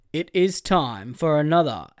It is time for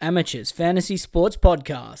another Amateurs Fantasy Sports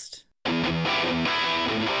Podcast.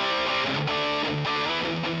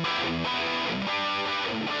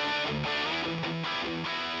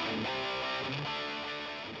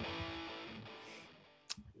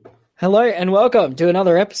 Hello and welcome to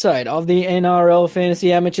another episode of the NRL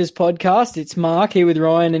Fantasy Amateurs Podcast. It's Mark here with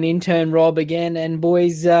Ryan and intern Rob again. And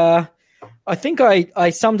boys, I think I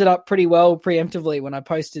summed it up pretty well preemptively when I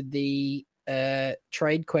posted the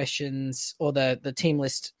trade questions or the team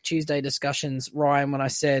list Tuesday discussions, Ryan, when I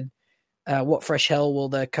said, what fresh hell will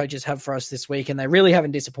the coaches have for us this week? And they really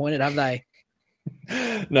haven't disappointed, have they?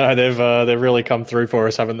 No, they've really come through for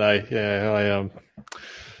us, haven't they?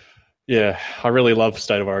 I really love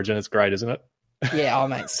State of Origin. It's great, isn't it? Yeah,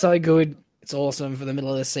 mate, so good. It's awesome for the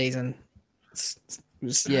middle of the season.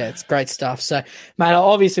 It's great stuff. So, mate,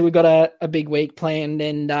 obviously we've got a big week planned,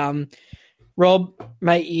 and Rob,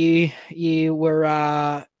 mate, you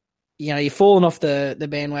were you've fallen off the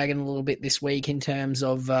bandwagon a little bit this week in terms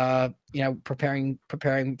of preparing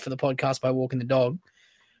for the podcast by walking the dog.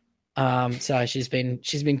 So she's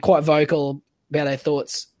been quite vocal about her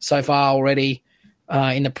thoughts so far already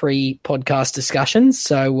in the pre-podcast discussions.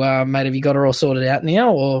 So, mate, have you got her all sorted out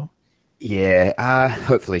now, or? Yeah,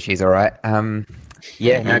 hopefully she's all right.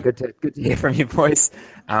 Good to hear from you boys.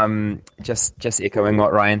 Just echoing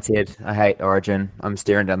what Ryan said. I hate Origin. I'm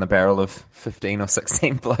staring down the barrel of 15 or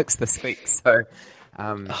 16 blokes this week. So,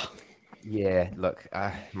 look,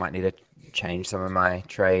 I might need to change some of my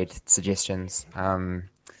trade suggestions,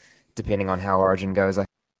 depending on how Origin goes.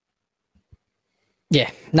 Yeah,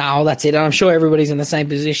 no, that's it. I'm sure everybody's in the same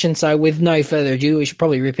position. So with no further ado, we should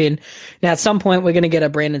probably rip in. Now, at some point, we're going to get a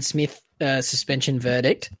Brandon Smith suspension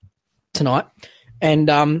verdict tonight.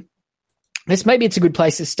 And maybe it's a good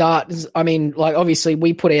place to start. I mean, like, obviously,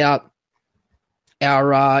 we put out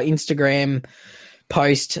our Instagram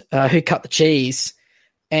post, Who Cut the Cheese?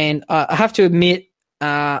 And I have to admit,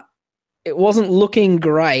 it wasn't looking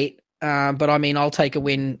great. But, I mean, I'll take a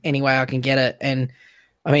win any way I can get it. And,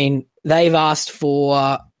 I mean, they've asked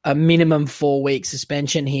for a minimum 4-week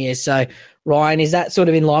suspension here. So, Ryan, is that sort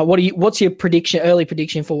of in line? What's your early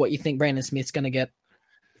prediction for what you think Brandon Smith's going to get?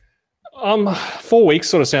 4 weeks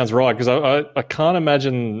sort of sounds right, because I can't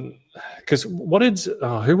imagine, because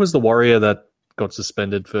who was the Warrior that got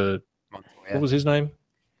suspended for Montoya. What was his name?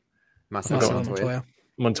 Marcelo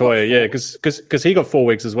Montoya, yeah, because he got 4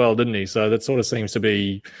 weeks as well, didn't he? So that sort of seems to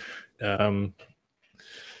be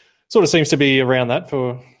around that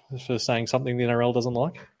for saying something the NRL doesn't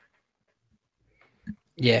like.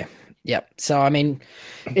 Yeah. Yep. So I mean,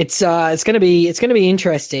 it's going to be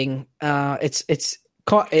interesting. It's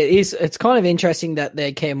kind of interesting that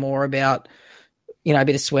they care more about, a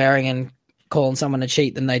bit of swearing and calling someone a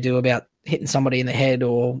cheat than they do about hitting somebody in the head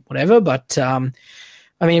or whatever. But I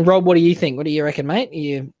mean, Rob, what do you think? What do you reckon, mate? Are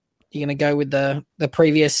you going to go with the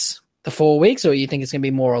 4 weeks, or you think it's going to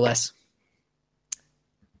be more or less?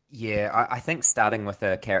 Yeah, I think starting with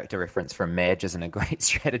a character reference from Madge isn't a great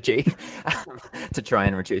strategy to try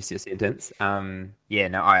and reduce your sentence. I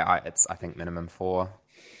think minimum 4.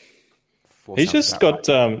 He's just got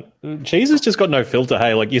Cheese has just got no filter.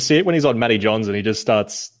 Hey, like, you see it when he's on Matty Johns and he just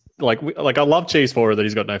starts like I love Cheese for it that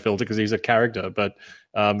he's got no filter because he's a character, but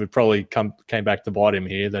it probably came back to bite him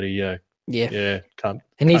here that he can't.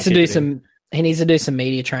 He needs to do some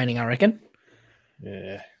media training, I reckon.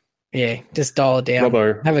 Yeah. Yeah, just dial it down.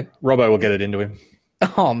 Robbo will get it into him.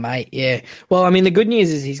 Oh, mate, yeah. Well, I mean, the good news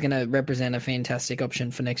is he's going to represent a fantastic option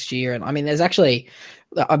for next year. And, I mean,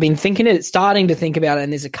 I've been starting to think about it,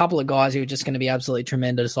 and there's a couple of guys who are just going to be absolutely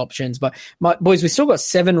tremendous options. But, boys, we've still got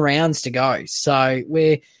 7 rounds to go. So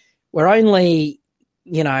we're only,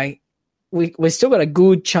 we've still got a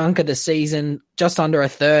good chunk of the season, just under a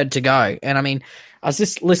third to go. And, I mean, I was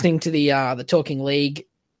just listening to the Talking League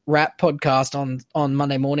Rap podcast on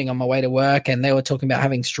Monday morning on my way to work, and they were talking about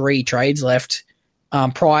having 3 trades left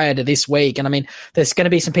prior to this week. And I mean, there's going to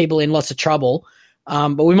be some people in lots of trouble,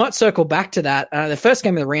 but we might circle back to that. The first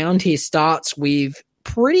game of the round here starts with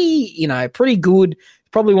pretty good,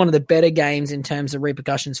 probably one of the better games in terms of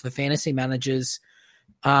repercussions for fantasy managers,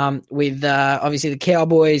 with obviously the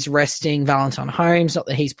Cowboys resting Valentine Holmes. Not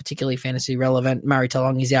that he's particularly fantasy relevant. Murray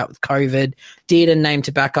Talong is out with COVID. Dearden named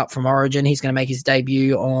to back up from Origin. He's going to make his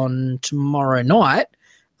debut on tomorrow night.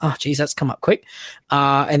 Oh, geez, that's come up quick.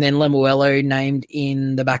 And then Lemuelu named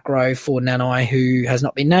in the back row for Nanai, who has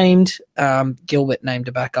not been named. Gilbert named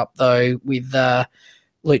to back up, though, with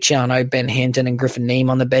Luciano, Ben Hampton, and Griffin Neame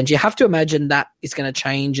on the bench. You have to imagine that is going to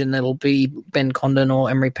change, and it'll be Ben Condon or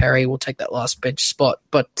Emery Perry will take that last bench spot.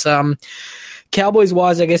 But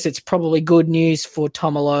Cowboys-wise, I guess it's probably good news for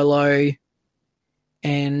Tomalolo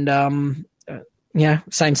And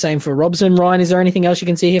same for Robson. Ryan, is there anything else you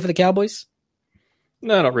can see here for the Cowboys?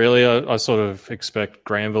 No, not really. I sort of expect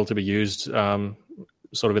Granville to be used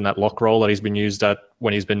sort of in that lock role that he's been used at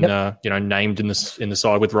when he's been named in the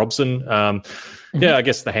side with Robson. Yeah, I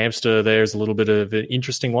guess the hamster there is a little bit of an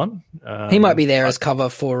interesting one. He might be there as cover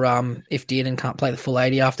for if Dearden can't play the full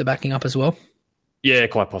 80 after backing up as well. Yeah,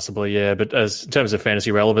 quite possibly, yeah. But in terms of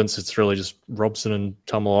fantasy relevance, it's really just Robson and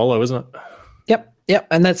Taumalolo, isn't it? Yep,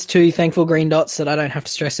 and that's two thankful green dots that I don't have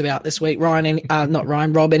to stress about this week. Rob,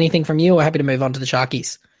 anything from you? We're happy to move on to the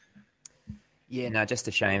Sharkies. Yeah, no, just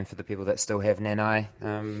a shame for the people that still have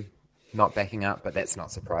Nanai not backing up, but that's not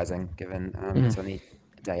surprising given it's only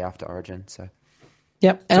a day after Origin. So,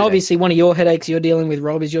 yep, and obviously one of your headaches you're dealing with,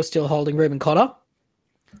 Rob, is you're still holding Reuben Cotter.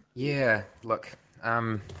 Yeah, look,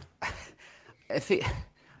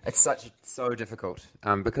 it's so difficult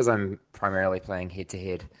because I'm primarily playing head to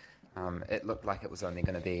head. It looked like it was only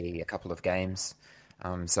going to be a couple of games,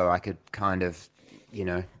 so I could kind of,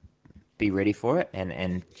 be ready for it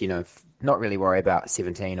and not really worry about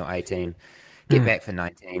 17 or 18, get back for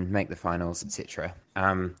 19, make the finals, etc.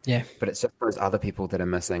 But it's just those other people that are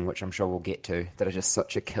missing, which I'm sure we'll get to, that are just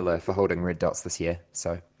such a killer for holding red dots this year.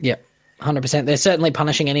 So yeah, 100%. They're certainly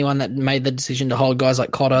punishing anyone that made the decision to hold guys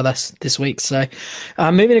like Cotter this week. So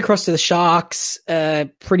moving across to the Sharks,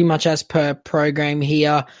 pretty much as per program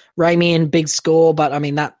here. Ramian, big score, but I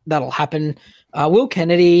mean that'll happen. Will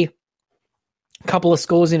Kennedy, a couple of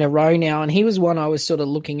scores in a row now, and he was one I was sort of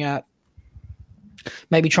looking at,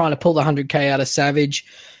 maybe trying to pull the 100K out of Savage.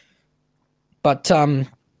 But I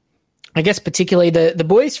guess particularly the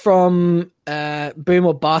boys from Boom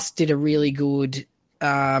or Bust did a really good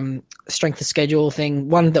strength of schedule thing,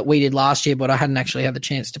 one that we did last year, but I hadn't actually had the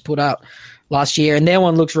chance to put up last year. And their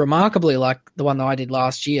one looks remarkably like the one that I did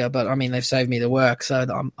last year, but I mean, they've saved me the work,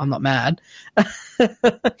 so I'm not mad.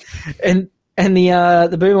 And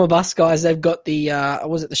the Boom or Bust guys, they've got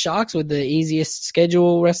was it the Sharks with the easiest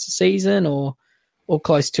schedule rest of the season or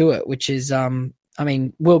close to it, which is,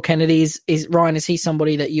 Will Kennedy is Ryan, is he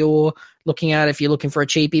somebody that you're looking at if you're looking for a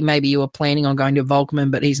cheapie? Maybe you were planning on going to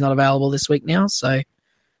Volkman, but he's not available this week now, so...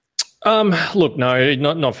 Look, no,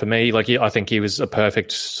 not for me. I think he was a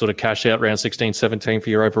perfect sort of cash out round 16, 17 for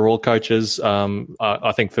your overall coaches.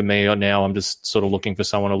 I think for me now, I'm just sort of looking for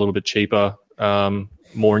someone a little bit cheaper,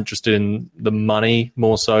 more interested in the money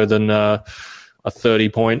more so than a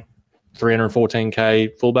 30-point,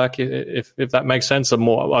 314K fullback, if that makes sense.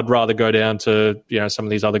 I'd rather go down to some of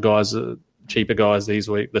these other guys, cheaper guys this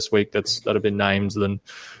week that have been named than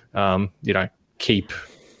keep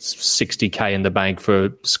 60K in the bank for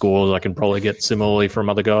scores I can probably get similarly from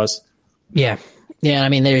other guys. Yeah. I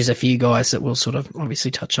mean, there's a few guys that we'll sort of obviously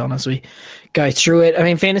touch on as we go through it. I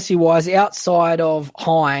mean, fantasy-wise, outside of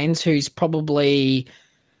Hines, who's probably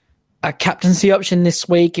a captaincy option this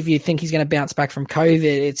week, if you think he's going to bounce back from COVID,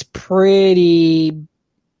 it's pretty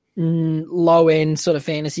low-end sort of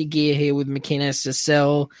fantasy gear here with McInnes,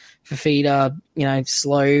 Cassell, Fafita,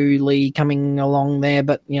 slowly coming along there,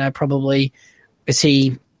 but, probably is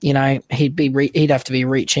he... he'd have to be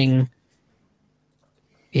reaching,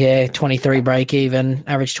 23 break even,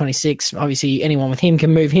 average 26. Obviously, anyone with him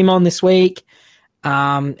can move him on this week.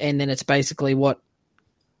 And then it's basically what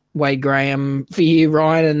Wade Graham for you,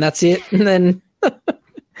 Ryan, and that's it. And then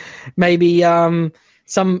maybe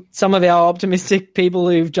some of our optimistic people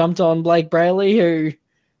who've jumped on Blake Brayley, who,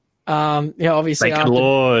 obviously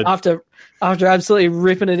after absolutely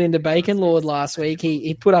ripping it into Bacon Lord last week,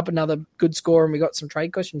 he put up another good score, and we got some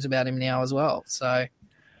trade questions about him now as well. So,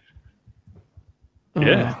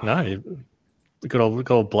 good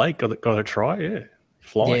old Blake got a try,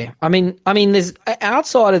 flying. Yeah, I mean, there's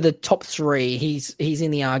outside of the top three, he's in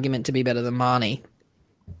the argument to be better than Marnie.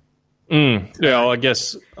 Yeah, well, I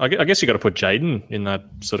guess you got to put Jaden in that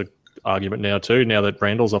sort of argument now too. Now that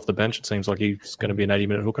Randall's off the bench, it seems like he's going to be an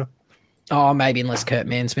 80-minute hooker. Oh, maybe unless Kurt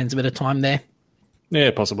Mann spends a bit of time there.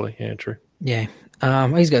 Yeah, possibly. Yeah, true. Yeah.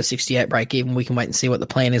 He's got a 68 break even. We can wait and see what the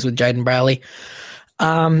plan is with Jaden Brayley.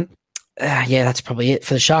 That's probably it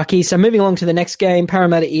for the Sharkies. So moving along to the next game,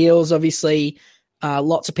 Parramatta Eels, obviously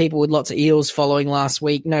lots of people with lots of Eels following last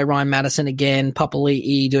week. No Ryan Madison again.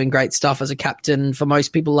 Papali'i doing great stuff as a captain for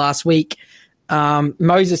most people last week.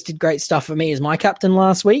 Moses did great stuff for me as my captain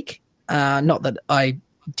last week. Not that I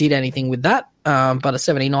did anything with that, but a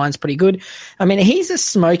 79 is pretty good. I mean, he's a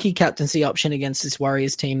smoky captaincy option against this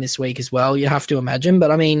Warriors team this week as well, you have to imagine.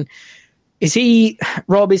 But, I mean,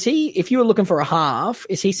 Rob, if you were looking for a half,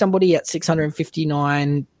 is he somebody at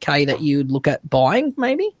 659K that you'd look at buying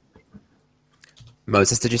maybe?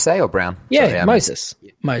 Moses, did you say, or Brown? Yeah, Sorry, Moses.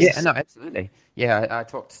 Yeah, no, absolutely. Yeah, I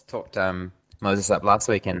talked Moses up last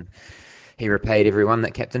week, and he repaid everyone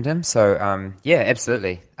that captained him. So,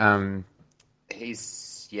 absolutely.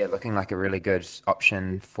 He's looking like a really good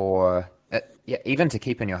option for even to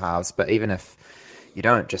keep in your halves, but even if you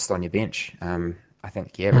don't, just on your bench. I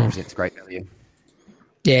think represents great value.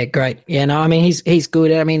 Yeah, great. Yeah, no, I mean he's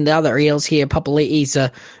good. I mean the other Eels here, Papali'i's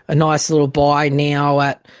a nice little buy now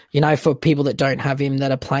at for people that don't have him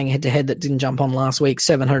that are playing head to head that didn't jump on last week,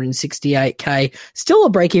 768k. Still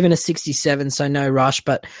a break even of 67, so no rush.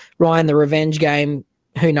 But Ryan, the revenge game,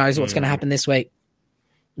 who knows what's going to happen this week?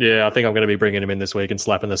 Yeah, I think I'm going to be bringing him in this week and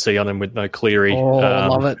slapping the C on him with no Cleary. Oh, I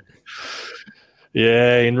love it.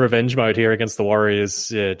 Yeah, in revenge mode here against the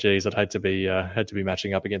Warriors. Yeah, geez, I'd hate to be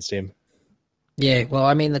matching up against him. Yeah, well,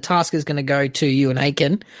 I mean, the task is going to go to Ewan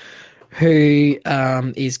Aiken, who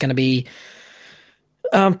is going to be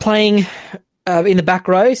playing in the back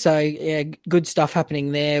row. So, yeah, good stuff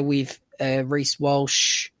happening there with Reece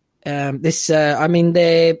Walsh. They're Kossi.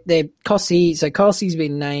 So Kossi's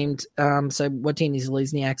been named. So Watini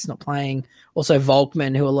Zelezniak's not playing. Also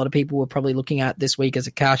Volkman, who a lot of people were probably looking at this week as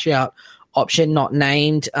a cash out option, not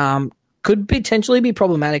named. Could potentially be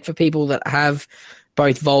problematic for people that have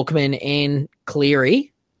both Volkman and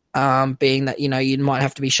Cleary, being that, you might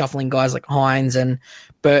have to be shuffling guys like Hines and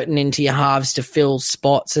Burton into your halves to fill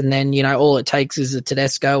spots, and then, all it takes is a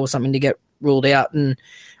Tedesco or something to get ruled out, and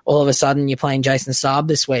all of a sudden you're playing Jason Saab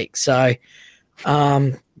this week. So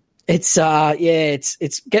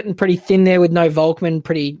it's getting pretty thin there with no Volkman,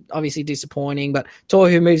 pretty obviously disappointing, but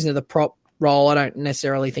Tohu moves into the prop role. I don't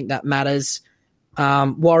necessarily think that matters.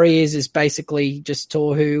 Warriors is basically just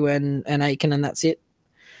Tohu and Aiken, and that's it.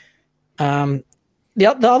 The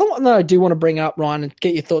other one that I do want to bring up, Ryan, and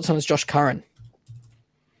get your thoughts on is Josh Curran.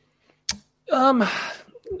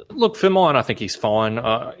 Look, for mine, I think he's fine.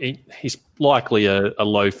 He's likely a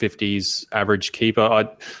low 50s average keeper.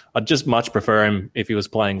 I'd just much prefer him if he was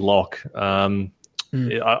playing lock.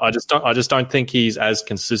 I just don't think he's as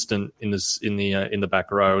consistent in the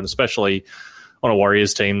back row, and especially on a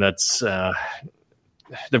Warriors team that's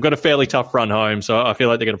they've got a fairly tough run home. So I feel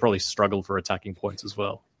like they're going to probably struggle for attacking points as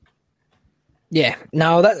well. Yeah,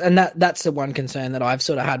 no, that's the one concern that I've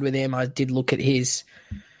sort of had with him. I did look at his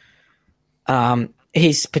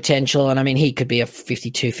potential, and I mean, he could be a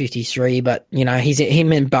 52, 53, but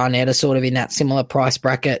him and Barnett are sort of in that similar price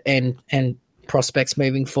bracket and prospects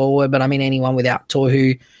moving forward. But I mean, anyone without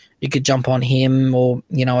Tohu, you could jump on him, or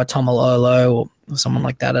a Tomalolo or someone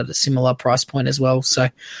like that at a similar price point as well. So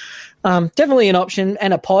definitely an option,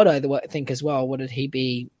 and a pod, I think as well. What did he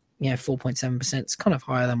be? 4.7%. It's kind of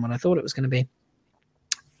higher than what I thought it was going to be.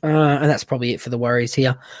 And that's probably it for the Warriors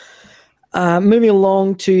here. Moving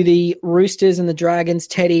along to the Roosters and the Dragons.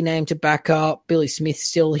 Teddy named to back up. Billy Smith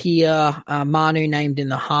still here. Manu named in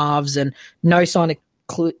the halves, and no sign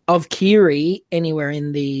of Keary anywhere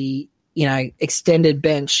in the extended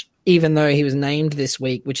bench, even though he was named this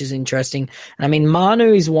week, which is interesting. And I mean,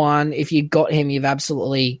 Manu is one. If you got him, you've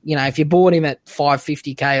absolutely, if you bought him at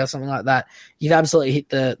 550k or something like that, you've absolutely hit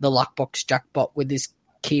the luck box jackpot with this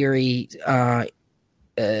Keary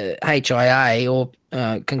HIA or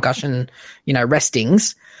concussion,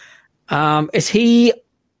 restings. Is he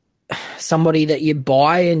somebody that you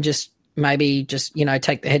buy and just maybe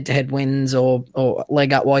take the head-to-head wins or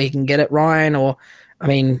leg up while you can get it, Ryan? Or, I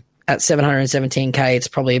mean, at 717k, it's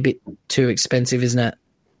probably a bit too expensive, isn't it?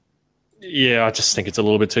 Yeah, I just think it's a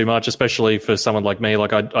little bit too much, especially for someone like me.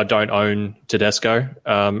 Like, I don't own Tedesco,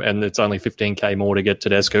 and it's only 15k more to get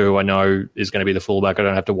Tedesco, who I know is going to be the fullback. I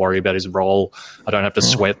don't have to worry about his role. I don't have to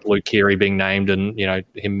sweat Luke Keary being named and,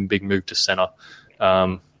 him being moved to centre. I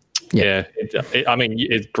mean,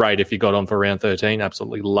 it's great if you got on for round 13,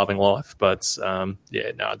 absolutely loving life. But,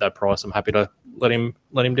 at that price, I'm happy to let him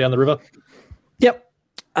down the river. Yep.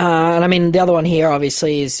 And I mean, the other one here,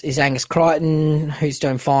 obviously, is Angus Crichton, who's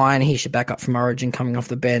doing fine. He should back up from Origin coming off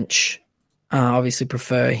the bench. Obviously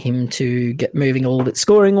prefer him to get moving a little bit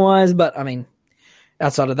scoring-wise, but, I mean,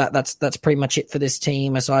 outside of that, that's pretty much it for this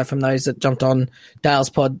team, aside from those that jumped on Dale's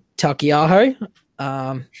pod, Talkiaho.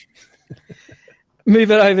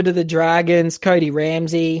 Move it over to the Dragons. Cody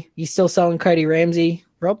Ramsey. You still selling Cody Ramsey,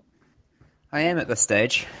 Rob? I am at this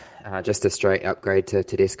stage. Just a straight upgrade to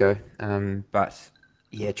Tedesco. But...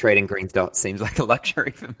 yeah, trading Green's dots seems like a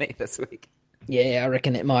luxury for me this week. Yeah, I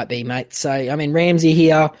reckon it might be, mate. So, I mean, Ramsey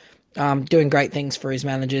here, doing great things for his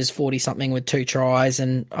managers, 40-something with 2 tries,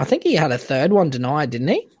 and I think he had a third one denied, didn't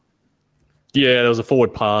he? Yeah, there was a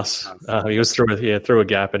forward pass. He was through a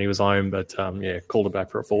gap and he was home, but called it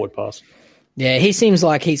back for a forward pass. Yeah, he seems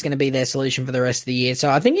like he's going to be their solution for the rest of the year. So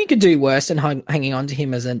I think you could do worse than hanging on to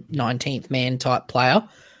him as a 19th man type player.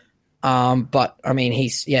 But I mean,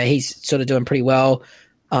 he's sort of doing pretty well.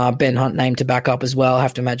 Ben Hunt named to back up as well. I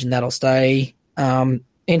have to imagine that'll stay.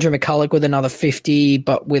 Andrew McCulloch with another 50,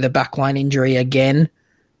 but with a backline injury again.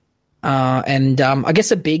 And I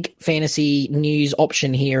guess a big fantasy news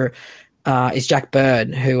option here is Jack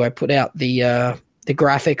Bird, who I put out the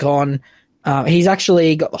graphic on. He's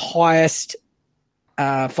actually got the highest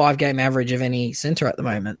 5-game average of any center at the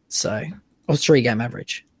moment, or 3-game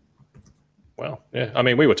average. Well, yeah. I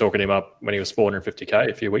mean, we were talking him up when he was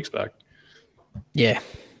 450K a few weeks back. Yeah.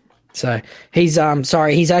 So he's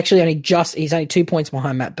he's only 2 points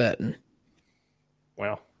behind Matt Burton.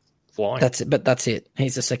 Wow. Flying. That's it.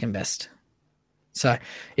 He's the second best. So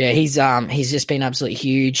yeah, he's just been absolutely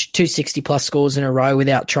huge. 260 plus scores in a row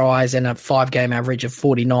without tries and a 5-game average of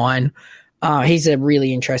 49. He's a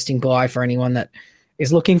really interesting guy for anyone that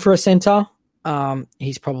is looking for a center.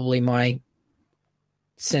 He's probably my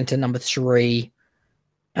center number 3,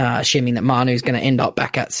 assuming that Manu's going to end up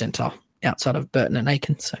back at center outside of Burton and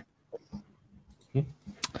Aiken. So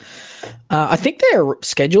I think their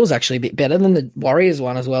schedule is actually a bit better than the Warriors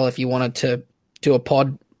one as well, if you wanted to do a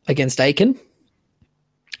pod against Aiken.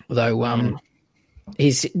 Although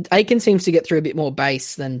Aiken seems to get through a bit more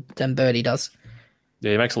base than Birdie does.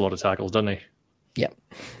 Yeah, he makes a lot of tackles, doesn't he? Yep.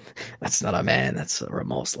 That's not a man. That's a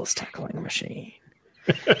remorseless tackling machine.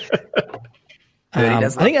 I think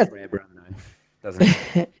that's doesn't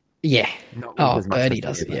he? Yeah. Birdie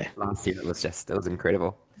does it, yeah. Last year it was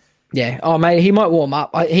incredible. Yeah. Oh, mate, he might warm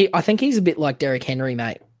up. I think he's a bit like Derrick Henry,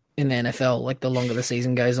 mate, in the NFL. Like, the longer the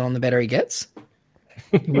season goes on, the better he gets.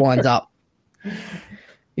 He winds up.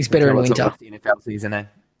 He's better in winter. The NFL season, eh?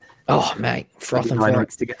 Oh, mate, frothing for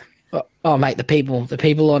it. Oh, mate, the people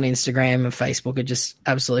on Instagram and Facebook are just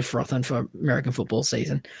absolutely frothing for American football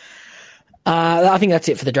season. I think that's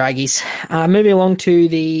it for the Draggies. Moving along to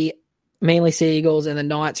the Manly Sea Eagles and the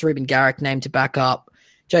Knights. Ruben Garrick named to back up.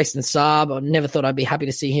 Jason Saab, I never thought I'd be happy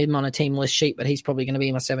to see him on a team list sheet, but he's probably going to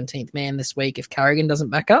be my 17th man this week if Carrigan doesn't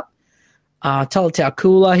back up. Talatau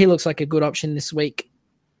Kula, he looks like a good option this week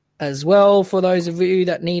as well for those of you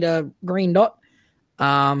that need a green dot.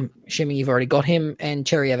 Assuming you've already got him, and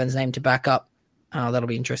Cherry Evans named to back up. That'll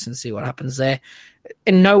be interesting to see what happens there.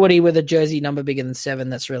 And nobody with a jersey number bigger than 7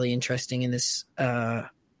 that's really interesting in this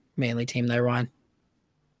Manly team though, Ryan.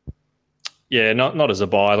 Yeah, not as a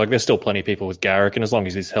buy. Like, there's still plenty of people with Garrick, and as long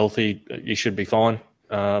as he's healthy, he should be fine.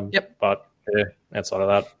 Yep. But yeah, outside of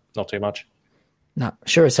that, not too much. No,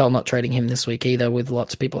 sure as hell not trading him this week either, with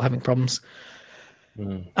lots of people having problems.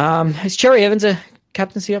 Is Cherry Evans a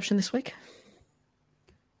captaincy option this week?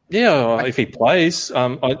 Yeah, if he plays.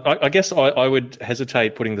 I guess I would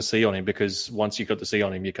hesitate putting the C on him, because once you've got the C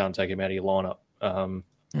on him, you can't take him out of your lineup.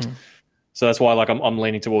 So that's why, like, I'm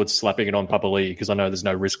leaning towards slapping it on Papali'i, because I know there's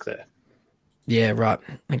no risk there. Yeah, right.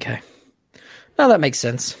 Okay. No, that makes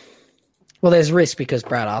sense. Well, there's risk because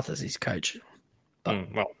Brad Arthur's his coach.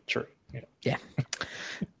 Well, true. Yeah.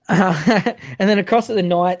 And then across at the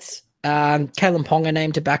Knights, Kalen Ponga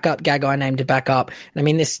named to back up, Gagai named to back up. And I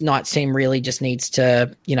mean, this Knights team really just needs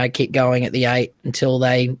to, keep going at the 8 until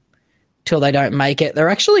they don't make it. They're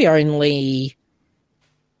actually only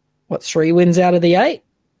 3 wins out of the 8,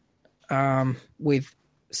 with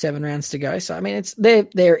 7 rounds to go. So I mean,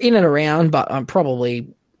 they're in and around, but I'm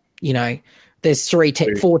probably, there's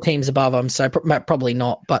 4 teams above them, so probably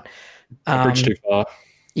not. But a bridge too far.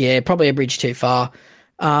 Yeah, probably a bridge too far.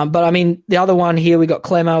 But I mean, the other one here, we got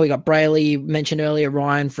Clemmer, we got Brayley, you mentioned earlier,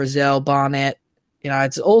 Ryan, Frizzell, Barnett.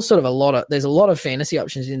 It's all sort of there's a lot of fantasy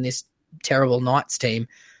options in this terrible Knights team.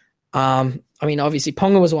 I mean, obviously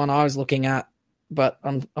Ponga was one I was looking at, but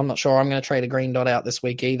I'm not sure I'm going to trade a green dot out this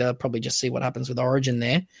week either. Probably just see what happens with Origin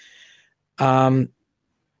there.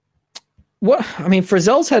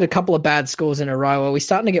 Frizzell's had a couple of bad scores in a row. Are we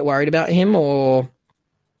starting to get worried about him, or?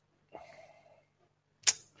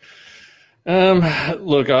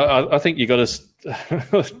 Look, I think you got to.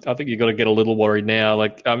 I think you got to get a little worried now.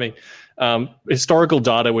 Like, I mean, historical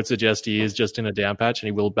data would suggest he is just in a down patch and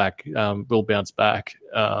he will bounce back.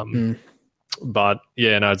 But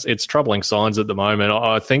yeah, no, it's troubling signs at the moment.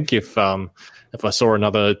 I think if I saw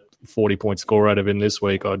another 40-point score out of him this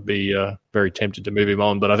week, I'd be very tempted to move him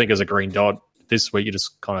on. But I think as a green dot this week, you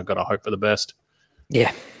just kind of got to hope for the best.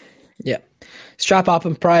 Yeah. Strap up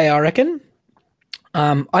and pray, I reckon.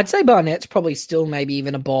 I'd say Barnett's probably still maybe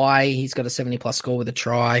even a buy. He's got a 70-plus score with a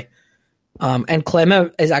try. And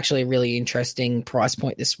Clemmer is actually a really interesting price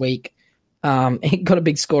point this week. He got a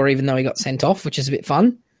big score even though he got sent off, which is a bit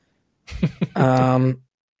fun.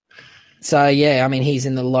 So, yeah, I mean, he's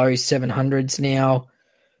in the low 700s now.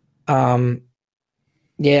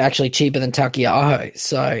 Actually cheaper than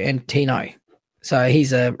Takiaho and Tino. So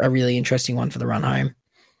he's a really interesting one for the run home.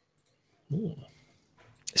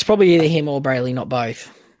 It's probably either him or Brayley, not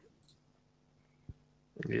both.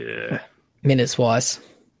 Yeah. Minutes-wise.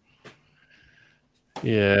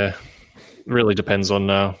 Yeah. Really depends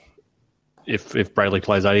on if Brayley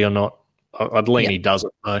plays 80 or not. I'd lean he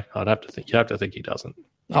doesn't, though. You'd have to think he doesn't.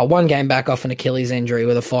 Oh, 1 game back off an Achilles injury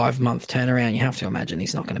with a 5-month turnaround. You have to imagine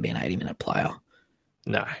he's not going to be an 80-minute player.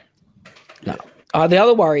 No. The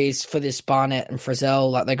other worry is for this Barnett and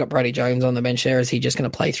Frizzell. Like, they got Brodie Jones on the bench there. Is he just going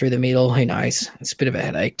to play through the middle? Who knows? It's a bit of a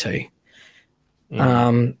headache too.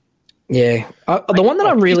 The one that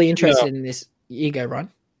I'm really interested in this. You go,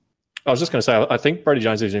 Ryan. I was just going to say, I think Brodie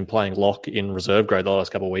Jones has been playing lock in reserve grade the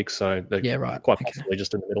last couple of weeks, so they're quite possibly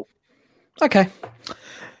just in the middle. Okay.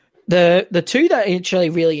 The two that actually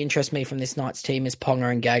really interest me from this night's team is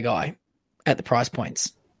Ponga and Gagai at the price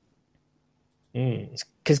points.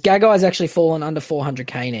 Because Gagai's actually fallen under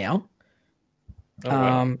 400k now.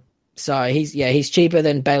 Wow. So he's cheaper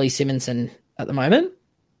than Bailey Simonson at the moment.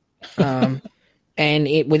 And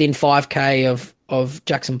within 5k of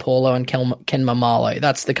Jackson Paulo and Ken Mamalo.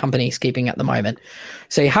 That's the company he's keeping at the moment.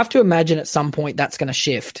 So you have to imagine at some point that's going to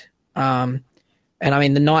shift. And I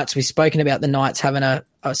mean, the Knights, we've spoken about the Knights having a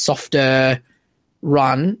softer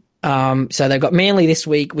run. So they've got Manly this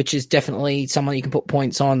week, which is definitely someone you can put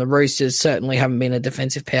points on. The Roosters certainly haven't been a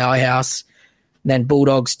defensive powerhouse. Then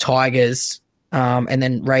Bulldogs, Tigers, and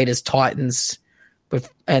then Raiders, Titans.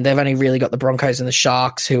 And they've only really got the Broncos and the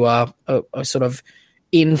Sharks, who are sort of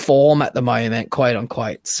in form at the moment, quote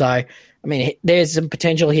unquote. So, I mean, there's some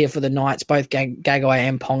potential here for the Knights, both Gagai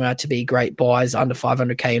and Ponga, to be great buys under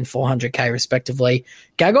 500k and 400k respectively.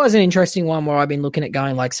 Gagai is an interesting one where I've been looking at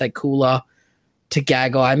going like, say, Cooler to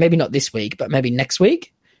Gagai, maybe not this week, but maybe next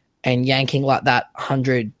week, and yanking like that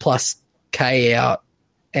 100 plus k out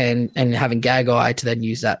and having Gagai to then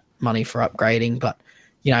use that money for upgrading. But,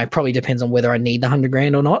 you know, it probably depends on whether I need the 100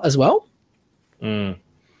 grand or not as well.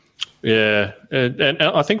 Yeah, and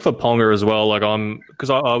I think for Ponga as well, like because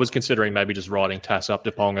I was considering maybe just riding Tass up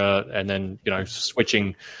to Ponga and then, you know,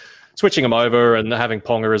 switching him over and having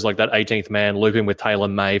Ponga as like that 18th man, looping with Taylor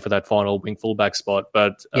May for that final wing fullback spot.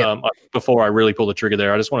 But before I really pull the trigger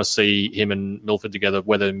there, I just want to see him and Milford together,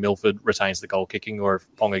 whether Milford retains the goal kicking or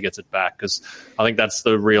if Ponga gets it back, because I think that's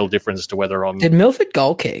the real difference to whether I'm... Did Milford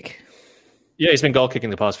goal kick? Yeah, he's been goal kicking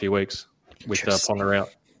the past few weeks with Ponga out.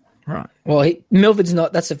 Right. Well, Milford's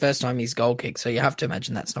not. That's the first time he's goal kicked, so you have to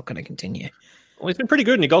imagine that's not going to continue. Well, he's been pretty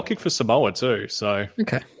good, and he goal kicked for Samoa too. So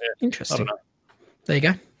okay, interesting. I don't know. There you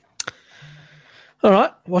go. All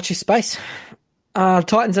right, watch your space.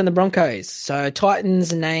 Titans and the Broncos. So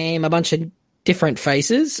Titans name a bunch of different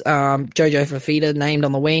faces. Jojo Fafita named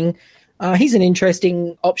on the wing. He's an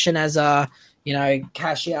interesting option as a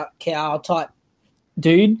cash out cow type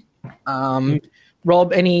dude.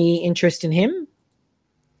 Rob, any interest in him?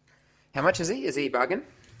 How much is he? Is he bargain?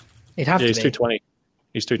 He'd have to be. He's 220.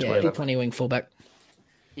 He's 220. Yeah, 220 wing fullback.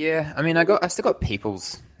 Yeah, I mean, I still got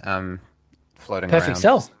Peoples floating perfect around.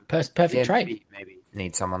 Sell. Perfect trade. Maybe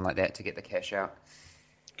need someone like that to get the cash out.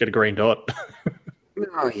 Get a green dot.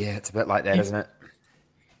 Oh yeah, it's a bit like that, isn't it?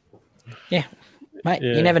 Yeah, mate.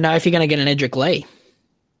 Yeah. You never know if you're going to get an Edric Lee.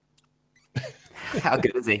 How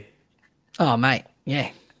good is he? Oh, mate. Yeah.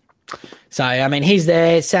 So, I mean, he's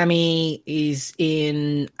there. Sammy is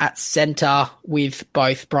in at centre with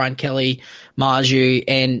both Brian Kelly, Marju,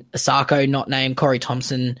 and Asako, not named, Corey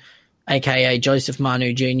Thompson, a.k.a. Joseph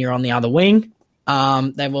Manu Jr. on the other wing.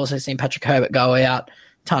 They've also seen Patrick Herbert go out,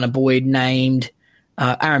 Tana Boyd named,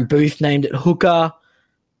 Aaron Booth named at hooker.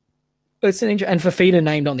 It's and Fafita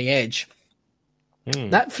named on the edge.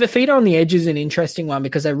 That Fafita on the edge is an interesting one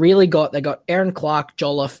because they got Aaron Clark,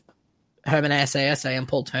 Jolliffe, Herman Asa, and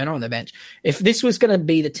Paul Turner on the bench. If this was going to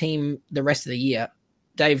be the team the rest of the year,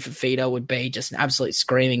 Dave Fafita would be just an absolute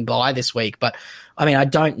screaming buy this week. But, I mean, I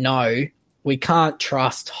don't know. We can't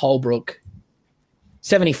trust Holbrook.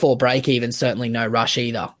 74 break even, certainly no rush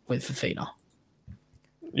either with Fafita.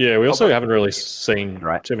 Yeah, we also haven't really seen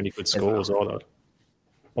too many good scores either.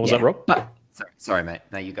 What was that, Rob? Sorry, mate.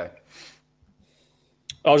 No, you go.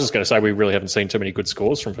 I was just going to say we really haven't seen too many good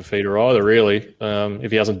scores from Fafita either, really.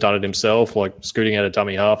 If he hasn't done it himself, like scooting out a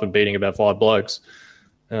dummy half and beating about 5 blokes.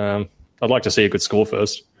 I'd like to see a good score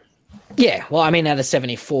first. Yeah, well, I mean, at a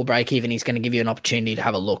 74 break even, he's going to give you an opportunity to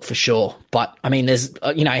have a look for sure. But, I mean, there's,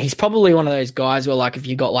 he's probably one of those guys where, like, if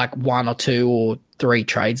you got like 1 or 2 or 3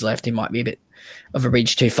 trades left, he might be a bit of a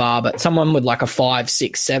bridge too far. But someone with like a 5,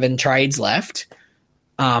 6, 7 trades left,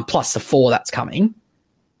 plus the 4 that's coming,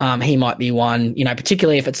 he might be one,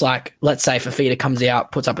 particularly if it's like, let's say Fafita comes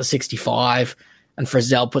out, puts up a 65, and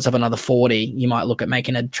Frizzell puts up another 40, you might look at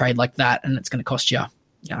making a trade like that, and it's going to cost you,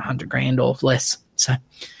 $100,000 or less. So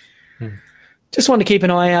just want to keep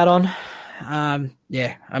an eye out on. I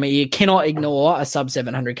mean, you cannot ignore a sub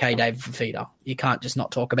 700K David Fifita. You can't just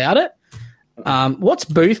not talk about it. What's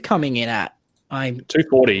Booth coming in at?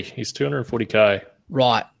 240. He's 240K.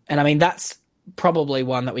 Right. And I mean, that's probably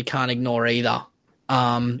one that we can't ignore either.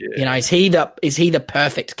 Is he the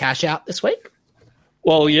perfect cash out this week?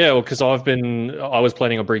 Well, yeah, because I was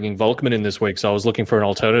planning on bringing Volkman in this week, so I was looking for an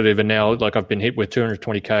alternative, and now I've been hit with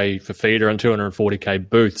 220K for Feeder and 240K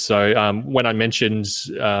Booth. So when I mentioned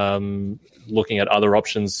looking at other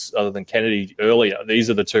options other than Kennedy earlier, these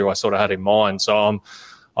are the two I sort of had in mind. So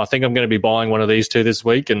I think I'm going to be buying one of these two this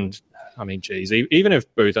week. And I mean, geez, even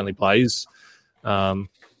if Booth only plays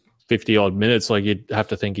 50-odd minutes, like you'd have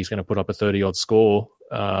to think he's going to put up a 30-odd score.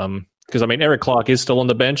 Because, I mean, Eric Clark is still on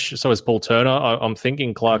the bench, so is Paul Turner. I'm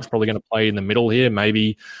thinking Clark's probably going to play in the middle here,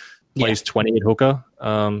 maybe plays 20 at hooker.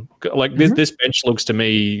 This bench looks to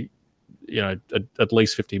me, at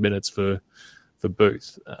least 50 minutes for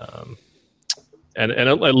Booth. And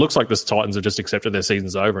it looks like the Titans have just accepted their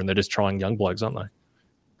season's over and they're just trying young blokes, aren't they?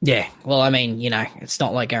 Yeah, well, I mean, it's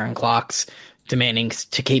not like Aaron Clark's demanding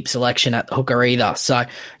to keep selection at hooker either. So,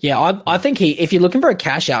 yeah, I think if you're looking for a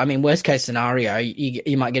cash out, I mean, worst case scenario,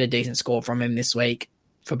 you might get a decent score from him this week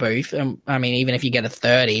for Booth. I mean, even if you get a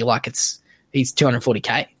 30, he's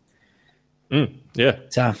 240K. Yeah.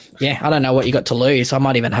 So, yeah, I don't know what you got to lose. I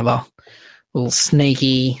might even have a little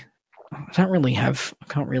sneaky. I can't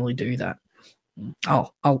really do that.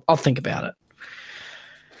 I'll think about it.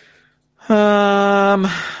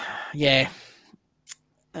 Yeah.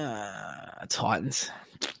 Titans.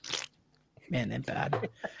 Man, they're bad.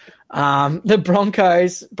 The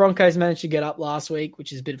Broncos managed to get up last week,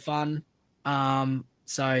 which is a bit of fun.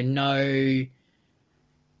 So no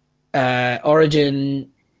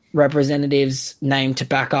Origin representatives named to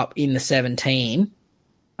back up in the 17.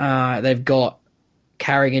 They've got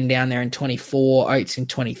Carrigan down there in 24, Oates in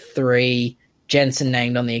 23, Jensen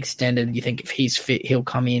named on the extended. You think if he's fit, he'll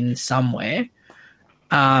come in somewhere.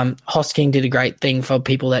 Hosking did a great thing for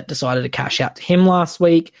people that decided to cash out to him last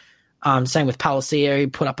week. Same with Palacio, who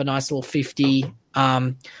put up a nice little 50.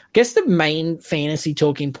 I guess the main fantasy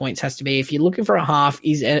talking points has to be, if you're looking for a half,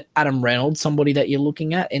 is Adam Reynolds somebody that you're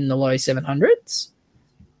looking at in the low 700s?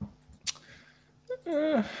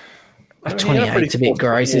 28's a bit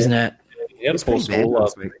gross, isn't it? He had a poor score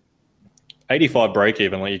last week. 85 break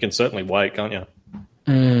even. Like, you can certainly wait, can't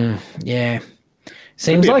you? Yeah.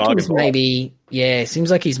 Seems like he's maybe. Yeah, seems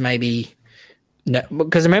like he's maybe. No,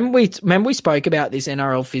 because remember we spoke about this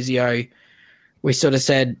NRL physio. We sort of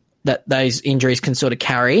said that those injuries can sort of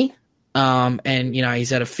carry, and he's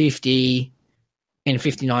had a 50 in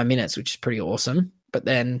 59 minutes, which is pretty awesome. But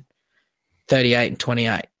then 38 and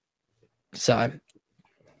 28. So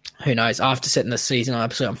who knows? After setting the season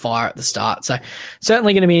absolutely on fire at the start, so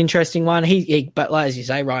certainly going to be an interesting one. But as you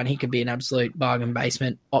say, Ryan, he could be an absolute bargain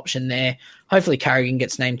basement option there. Hopefully, Carrigan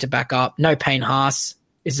gets named to back up. No Payne Haas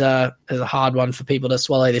is a hard one for people to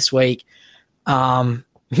swallow this week. Going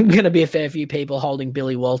to be a fair few people holding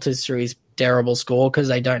Billy Walters through his terrible score because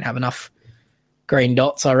they don't have enough green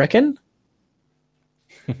dots, I reckon.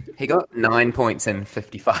 He got 9 points in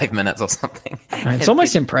 55 minutes or something. It's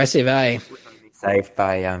almost impressive, eh? Saved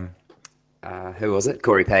by, who was it?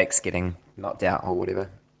 Corey Pakes getting knocked out or whatever.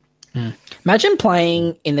 Imagine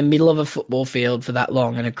playing in the middle of a football field for that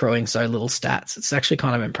long and accruing so little stats. It's actually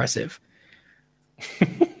kind of impressive.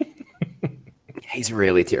 He's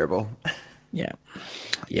really terrible. Yeah.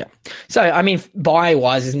 So, I mean,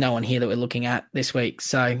 buy-wise, there's no one here that we're looking at this week.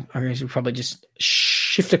 So I guess we'll probably just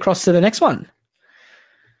shift across to the next one.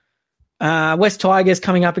 West Tigers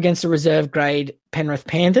coming up against the reserve grade Penrith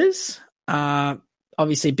Panthers.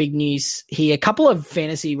 Obviously, big news here. A couple of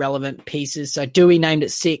fantasy relevant pieces. So Dewey named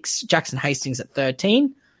at 6, Jackson Hastings at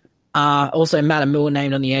 13. Also, Matamua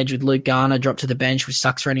named on the edge with Luke Garner dropped to the bench, which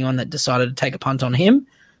sucks for anyone that decided to take a punt on him.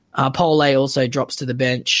 Pole also drops to the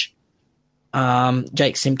bench.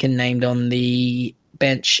 Jake Simpkin named on the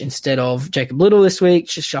bench instead of Jacob Little this week,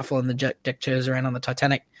 just shuffling the deck chairs around on the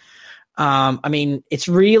Titanic. I mean, it's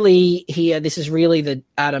really here. This is really the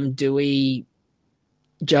Adam Dewey,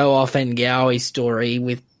 Joe Offengawi story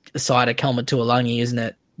with the side of Kelma Tuolangi, isn't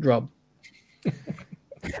it, Rob?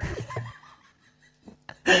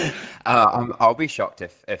 I'll be shocked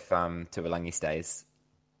if Tuolangi stays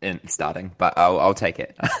in starting, but I'll take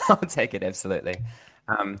it. I'll take it, absolutely.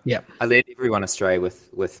 I led everyone astray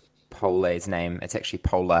with Pole's name. It's actually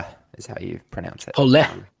Pola is how you pronounce it. Pola.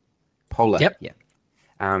 Pola. Yep. Yeah.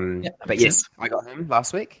 But yes, I got him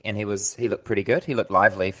last week, and he looked pretty good. He looked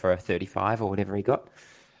lively for a 35 or whatever he got.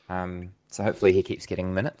 So hopefully he keeps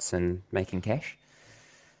getting minutes and making cash.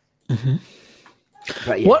 Mm-hmm.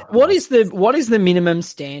 But yeah, what is the minimum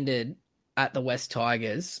standard at the West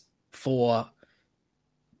Tigers for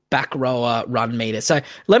back rower run meter? So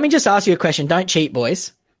let me just ask you a question. Don't cheat,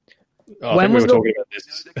 boys. When was talking about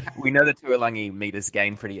this? We know the Tuolangi meters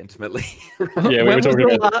gain pretty intimately. Yeah, we were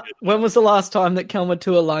talking about when was the last time that Kelma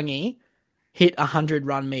Tuolangi hit 100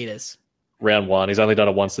 run meters? Round 1. He's only done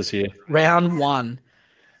it once this year. Round 1.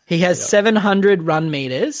 He has 700 run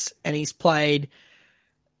meters, and he's played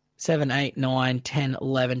 7, 8, 9, 10,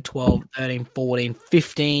 11, 12, 13, 14,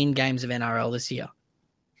 15 games of NRL this year.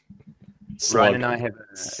 Ryan and I have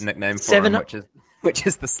a nickname for him, which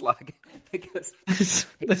is the Slug. Because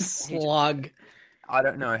the Slug. I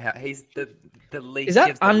don't know how he's the least. Is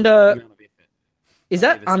that under? Is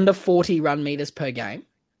that under 40 run meters per game?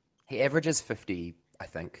 He averages 50, I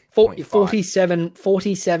think.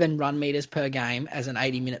 47 run meters per game as an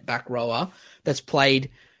 80-minute back rower that's played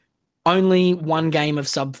only one game of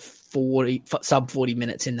sub 40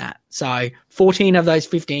 minutes in that. So 14 of those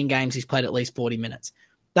 15 games he's played at least 40 minutes.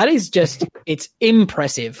 That is just, it's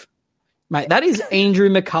impressive. Mate, that is Andrew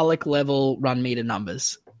McCulloch level run meter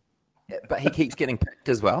numbers. Yeah, but he keeps getting picked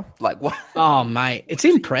as well. Like what? Oh, mate, it's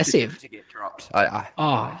impressive. To get dropped.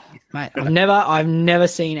 Mate, I've never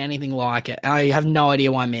seen anything like it. I have no idea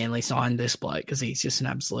why Manly signed this bloke because he's just an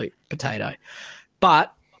absolute potato.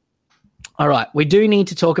 But all right, we do need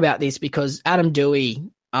to talk about this because Adam Doueihi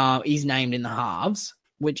is named in the halves,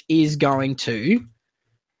 which is going to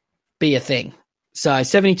be a thing. So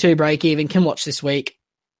 72 break even, can watch this week.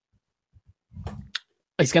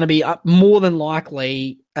 It's going to be more than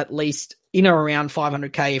likely at least in or around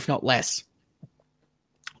 500K, if not less.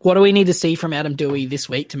 What do we need to see from Adam Doueihi this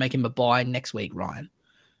week to make him a buy next week, Ryan?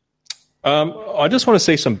 I just want to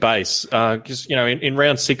see some base because, in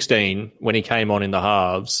round 16, when he came on in the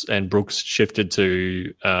halves and Brooks shifted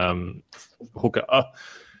to hooker,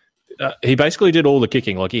 he basically did all the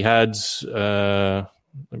kicking. Like he had,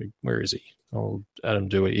 where is he? Oh, Adam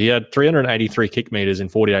Doueihi. He had 383 kick meters in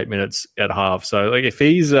 48 minutes at half. So, like, if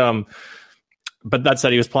he's, but that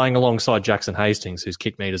said, he was playing alongside Jackson Hastings, whose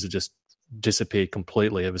kick meters have just disappeared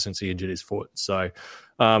completely ever since he injured his foot. So,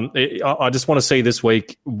 I just want to see this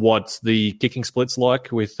week what the kicking split's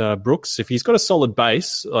like with Brooks. If he's got a solid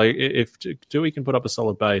base, like if Doueihi can put up a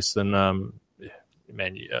solid base, then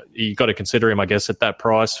man, you got to consider him, I guess, at that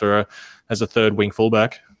price as a third wing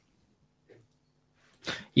fullback.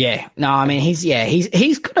 Yeah, no, I mean he's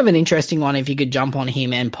kind of an interesting one if you could jump on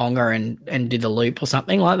him and Ponga and do the loop or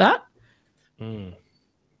something like that. Or an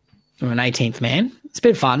 18th man. It's a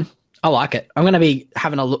bit fun. I like it. I'm going to be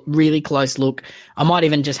having a really close look. I might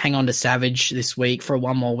even just hang on to Savage this week for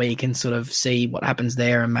one more week and sort of see what happens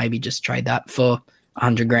there and maybe just trade that for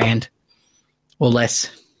 $100,000 or less.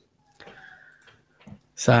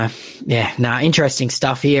 So, yeah, interesting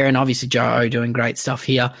stuff here. And obviously Joe doing great stuff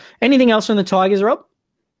here. Anything else from the Tigers, Rob?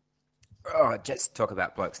 Oh, just talk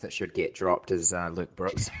about blokes that should get dropped is Luke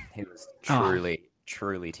Brooks. He was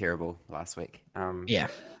truly terrible last week. Yeah.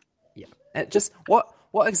 Just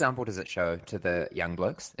what example does it show to the young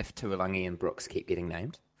blokes if Tuolangi and Brooks keep getting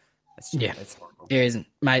named? It's horrible. There isn't,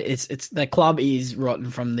 mate. It's the club is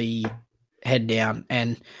rotten from the head down,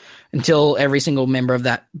 and until every single member of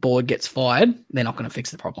that board gets fired, they're not going to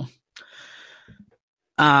fix the problem.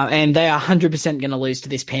 And they are 100% going to lose to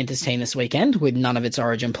this Panthers team this weekend with none of its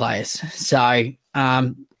Origin players. So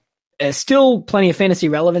there's still plenty of fantasy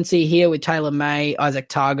relevancy here with Taylor May, Isaac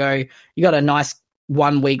Targo. You got a nice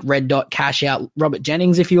 1 week red dot cash out Robert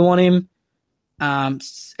Jennings if you want him.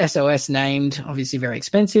 SOS named, obviously very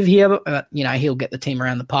expensive here, but he'll get the team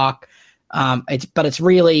around the park. But it's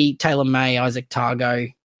really Taylor May, Isaac Targo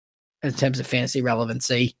in terms of fantasy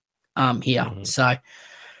relevancy here. Mm-hmm. So,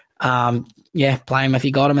 play him if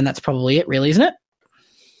you got him, and that's probably it, really, isn't it?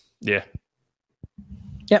 Yeah.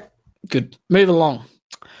 Yep. Good. Move along.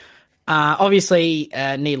 Obviously,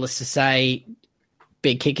 needless to say,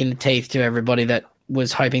 big kick in the teeth to everybody that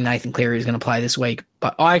was hoping Nathan Cleary was going to play this week.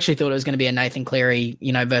 But I actually thought it was going to be a Nathan Cleary,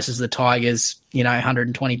 versus the Tigers,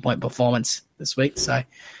 120-point performance this week. So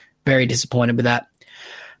very disappointed with that.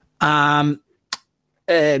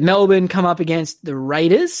 Melbourne come up against the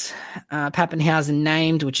Raiders. Pappenhausen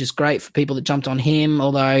named, which is great for people that jumped on him,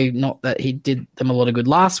 although not that he did them a lot of good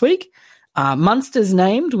last week. Munster's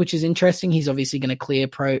named, which is interesting. He's obviously going to clear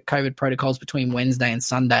COVID protocols between Wednesday and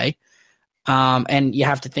Sunday. And you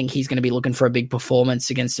have to think he's going to be looking for a big performance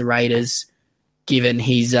against the Raiders, given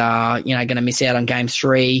he's going to miss out on Game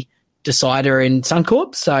 3 decider in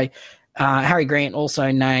Suncorp. So Harry Grant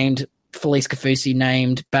also named. Felice Kafusi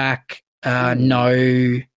named back.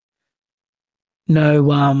 No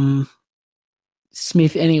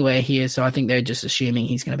Smith anywhere here, so I think they're just assuming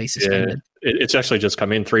he's going to be suspended. Yeah, it's actually just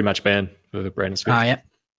come in 3-match ban for Brandon Smith. Oh, yeah.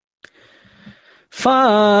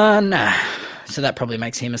 Fun. So that probably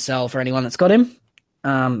makes him a sell for anyone that's got him.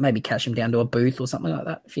 Maybe cash him down to a booth or something like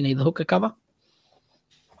that if you need the hooker cover.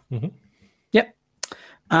 Mm-hmm. Yep.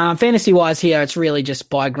 Fantasy-wise here, it's really just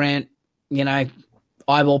buy Grant,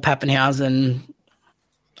 eyeball Pappenhausen.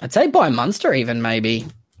 I'd say buy Munster even, maybe.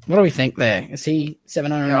 What do we think there? Is he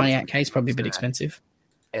 798k? He's probably a bit expensive.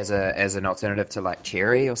 As an alternative to like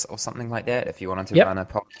Cherry or something like that, if you wanted to run a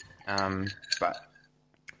pop. But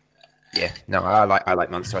yeah, no, I like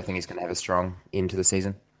Munster. I think he's going to have a strong end to the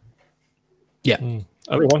season. Yeah, only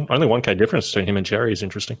 1k difference between him and Cherry is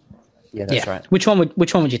interesting. Yeah, that's right. Which one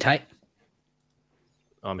would you take?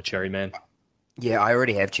 I'm a Cherry man. Yeah, I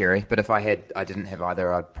already have Cherry, but if I didn't have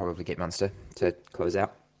either, I'd probably get Munster to close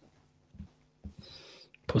out.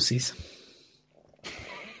 Pussies.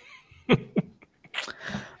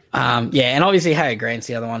 And obviously Harry Grant's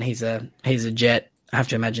the other one. He's a jet. I have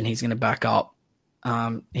to imagine he's going to back up.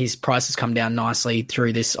 His price has come down nicely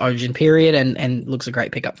through this Origin period and looks a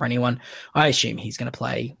great pickup for anyone. I assume he's going to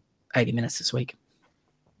play 80 minutes this week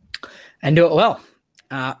and do it well.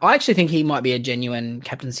 I actually think he might be a genuine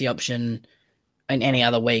captaincy option in any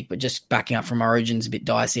other week, but just backing up from Origin's a bit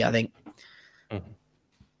dicey, I think.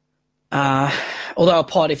 Although a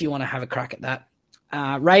pod if you want to have a crack at that.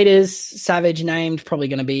 Raiders, Savage named, probably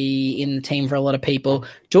going to be in the team for a lot of people.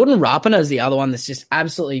 Jordan Rapana is the other one that's just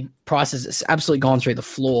prices has absolutely gone through the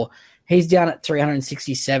floor. He's down at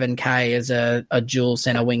 367k as a dual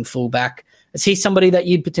center wing fullback. Is he somebody that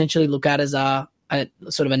you'd potentially look at as a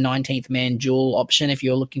sort of a 19th man dual option if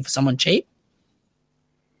you're looking for someone cheap?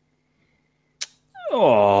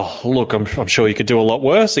 Oh, look, I'm sure you could do a lot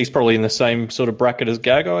worse. He's probably in the same sort of bracket as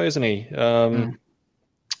Gagai, isn't he?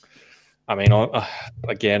 I mean, I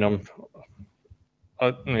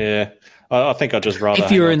think I'd just rather...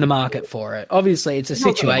 If you're in the market for it. Obviously, it's a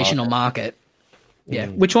situational market. Yeah.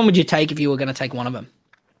 Which one would you take if you were going to take one of them?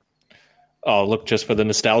 Oh, look, just for the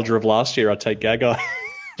nostalgia of last year, I'd take Gagai.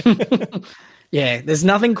 Yeah, there's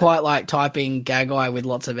nothing quite like typing Gagai with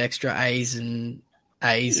lots of extra A's and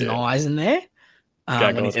I's in there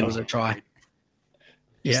when he gives it a try.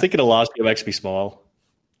 Just thinking of last year makes me smile.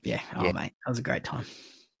 Yeah. Oh, mate, that was a great time.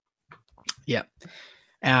 Yeah.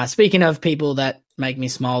 Speaking of people that make me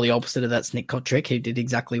smile, the opposite of that's Nick Kotrick, who did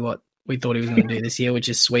exactly what we thought he was going to do this year, which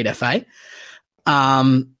is sweet FA.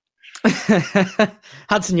 Hudson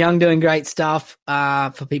Young doing great stuff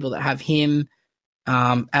for people that have him.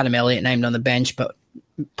 Adam Elliott named on the bench, but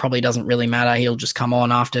probably doesn't really matter. He'll just come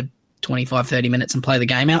on after 25, 30 minutes and play the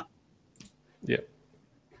game out.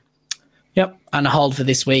 Yep. And a hold for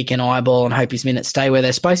this week and eyeball and hope his minutes stay where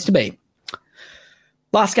they're supposed to be.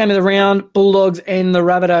 Last game of the round, Bulldogs and the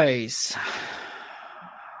Rabbitohs.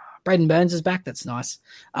 Braden Burns is back. That's nice.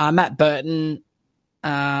 Matt Burton,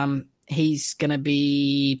 he's going to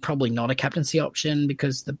be probably not a captaincy option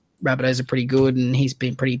because the Rabbitohs are pretty good and he's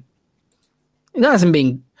been pretty... It hasn't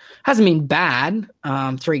been bad,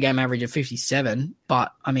 3-game average of 57,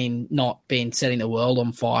 but, I mean, not been setting the world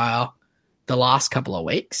on fire the last couple of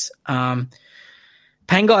weeks.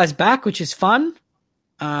 Pangai's back, which is fun.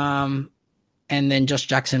 And then Josh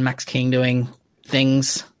Jackson, Max King doing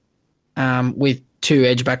things with 2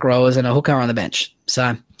 edge back rowers and a hooker on the bench.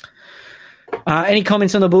 So any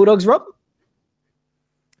comments on the Bulldogs, Rob?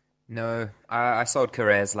 No. I sold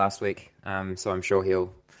Carrez last week, so I'm sure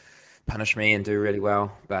he'll punish me and do really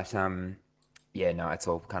well. But, it's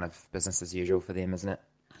all kind of business as usual for them, isn't it?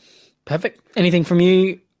 Perfect. Anything from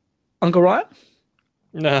you, Uncle Ryan?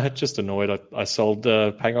 No, just annoyed. I sold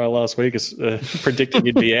Pangai last week, predicting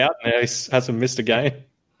he'd be out, and now he hasn't missed a game.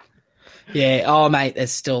 Yeah. Oh, mate,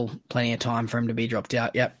 there's still plenty of time for him to be dropped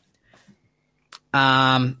out. Yep.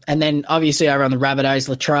 And then obviously over on the Rabbitohs,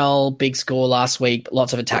 Latrell, big score last week,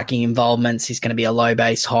 lots of attacking involvements. He's going to be a low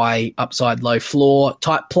base, high upside, low floor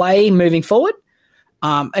type play moving forward.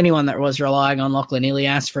 Anyone that was relying on Lachlan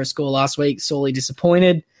Ilias for a score last week, sorely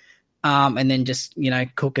disappointed. And then just,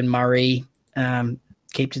 Cook and Murray,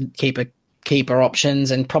 keeper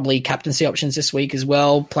options and probably captaincy options this week as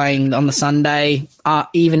well, playing on the Sunday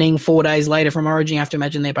evening 4 days later from Origin. You have to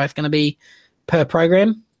imagine they're both going to be per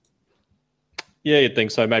program. Yeah, you'd think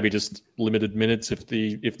so. Maybe just limited minutes if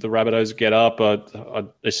the Rabbitohs get up. I'd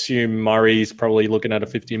assume Murray's probably looking at a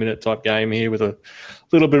 50-minute type game here with a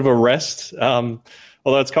little bit of a rest.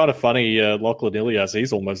 Although it's kind of funny, Lachlan Ilias,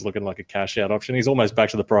 he's almost looking like a cash-out option. He's almost back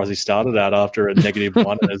to the price he started at after a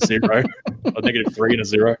 -1 and a 0, a -3 and a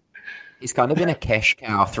 0. He's kind of been a cash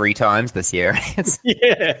cow 3 times this year.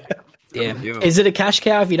 Yeah. Is it a cash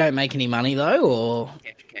cow if you don't make any money though, or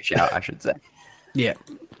cash out? I should say. Yeah.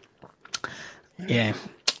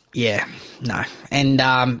 No. And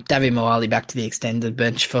David Moali back to the extended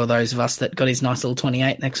bench for those of us that got his nice little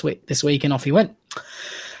 28 this week, and off he went.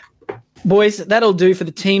 Boys, that'll do for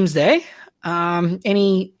the teams there.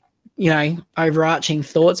 Any, overarching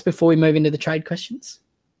thoughts before we move into the trade questions?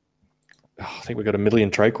 Oh, I think we've got a million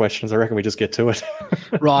trade questions. I reckon we just get to it.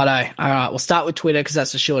 Righto. All right, we'll start with Twitter because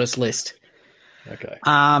that's the shortest list. Okay.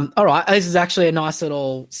 All right, this is actually a nice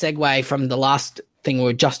little segue from the last thing we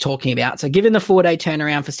were just talking about. So given the 4-day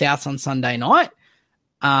turnaround for Souths on Sunday night,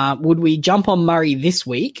 would we jump on Murray this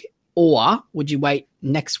week or would you wait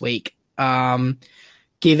next week?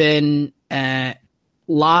 Given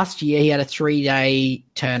last year he had a 3-day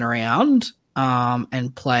turnaround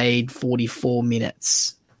and played 44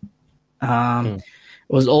 minutes. It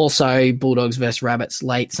was also Bulldogs versus Rabbits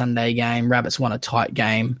late Sunday game. Rabbits won a tight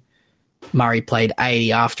game. Murray played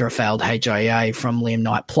 80 after a failed HIA from Liam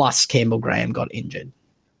Knight, plus Campbell Graham got injured.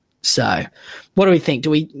 So what do we think?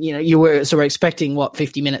 Do we, we're expecting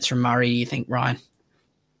 50 minutes from Murray, you think, Ryan?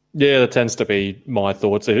 Yeah, that tends to be my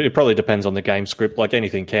thoughts. It probably depends on the game script. Like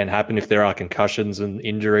anything can happen if there are concussions and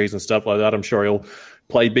injuries and stuff like that. I'm sure he'll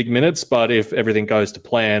play big minutes, but if everything goes to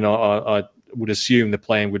plan, I would assume the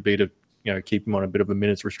plan would be to keep him on a bit of a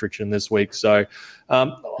minutes restriction this week. So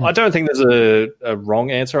I don't think there's a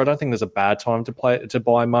wrong answer. I don't think there's a bad time to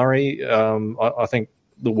buy Murray. I think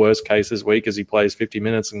the worst case this week is he plays 50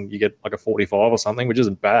 minutes and you get like a 45 or something, which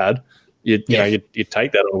isn't bad. You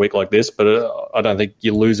take that on a week like this, but I don't think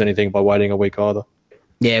you lose anything by waiting a week either.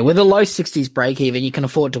 Yeah, with a low 60s break even, you can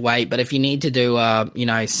afford to wait. But if you need to do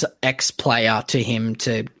X player to him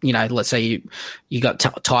to, let's say you got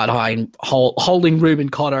tied high and holding Ruben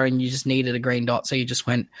Cotter and you just needed a green dot, so you just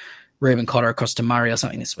went Ruben Cotter across to Murray or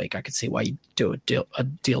something this week, I could see why you do a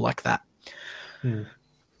deal like that.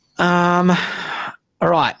 All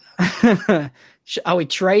right. Are we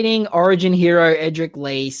trading Origin hero Edric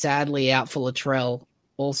Lee, sadly out for Latrell?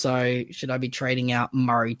 Also, should I be trading out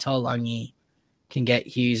Murray Taulagi? Can get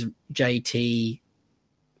Hughes, JT.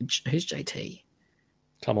 Who's JT?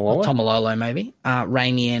 Tomalolo, maybe.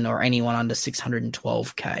 Ramian or anyone under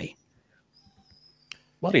 612K.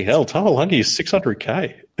 Bloody hell, Taulagi is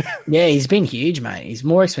 600K. Yeah, he's been huge, mate. He's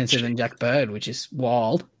more expensive than Jack Bird, which is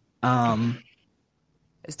wild.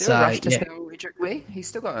 Is there a rush to sell Edric Lee? He's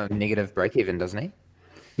still got a negative break-even, doesn't he?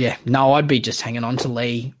 Yeah, no, I'd be just hanging on to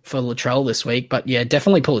Lee for Latrell this week. But, yeah,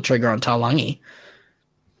 definitely pull the trigger on Taulagi.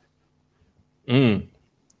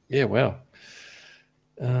 Yeah, wow.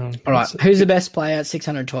 All right, who's the best player at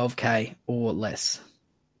 612K or less?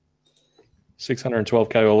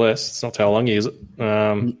 612K or less. It's not Taulagi, is it?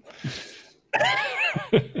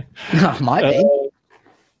 Might be.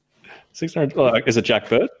 600. Is it Jack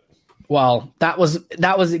Bird? Well, that was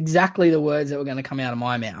exactly the words that were going to come out of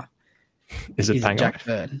my mouth. Is it Jack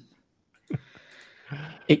Bird?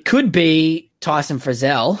 It could be Tyson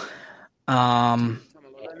Frizzell.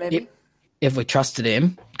 Maybe. If we trusted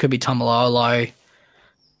him, could be Tomalolo.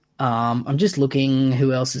 I'm just looking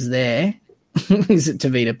who else is there. Is it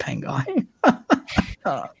Tavita Pangai?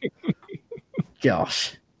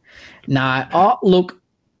 Gosh. No, look,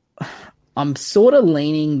 I'm sort of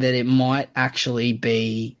leaning that it might actually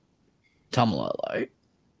be Tomalolo.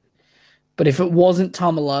 But if it wasn't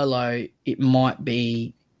Tomalolo, it might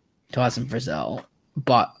be Tyson Frizzell.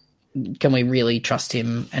 But can we really trust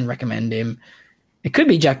him and recommend him? It could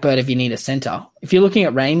be Jack Bird if you need a centre. If you're looking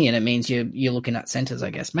at Ramian, it means you're looking at centres,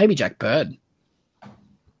 I guess. Maybe Jack Bird.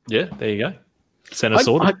 Yeah, there you go. Centre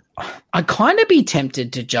sorted. I'd kind of be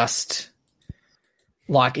tempted to just,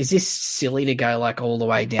 is this silly to go all the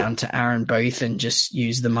way down to Aaron Booth and just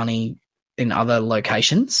use the money in other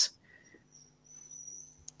locations?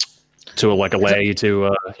 To allow you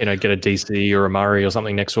to get a DC or a Murray or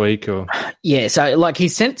something next week, or yeah. So he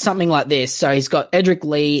sent something like this. So he's got Edric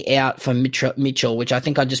Lee out for Mitchell, which I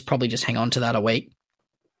think I'd probably just hang on to that a week.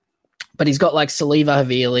 But he's got Saliva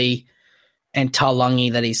Havili and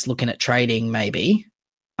Taulagi that he's looking at trading maybe.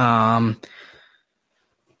 I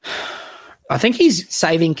think he's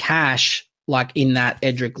saving cash in that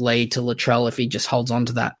Edric Lee to Latrell if he just holds on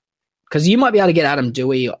to that, because you might be able to get Adam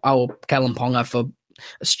Dewey or Callum Ponga for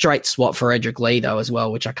a straight swap for Edric Lee, though, as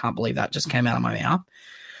well, which I can't believe that just came out of my mouth.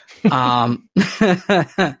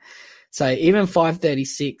 So even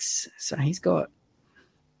 536. So he's got...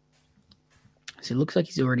 So it looks like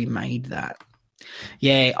he's already made that.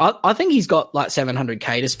 Yeah, I think he's got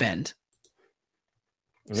 700K to spend.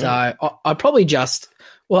 Yeah. So I'd probably just...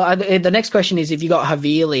 Well, the next question is if you got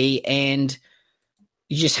Havili and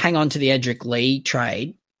you just hang on to the Edric Lee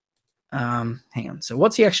trade. Hang on. So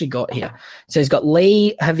what's he actually got here? So he's got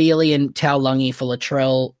Lee, Havili, and Taulagi for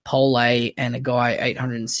Latrell, Pole, and a guy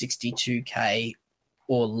 862k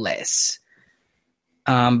or less.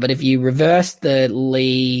 But if you reverse the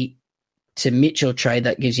Lee to Mitchell trade,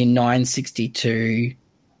 that gives you 962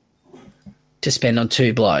 to spend on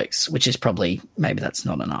 2 blokes, which is probably, maybe that's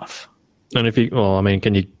not enough. And if you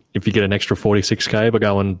get an extra 46k by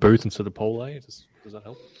going Booth instead of Pole, does that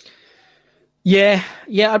help? Yeah,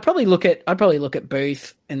 I'd probably look at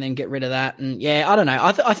Booth and then get rid of that. And yeah, I don't know.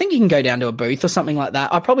 I think you can go down to a Booth or something like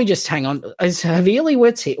that. I'd probably just hang on. Is Havili,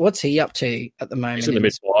 what's he up to at the moment? He's in the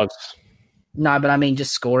mid-fives. No, but I mean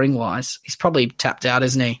just scoring wise, he's probably tapped out,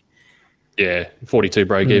 isn't he? Yeah, 42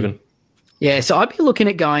 break even. Yeah, so I'd be looking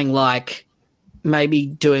at going like maybe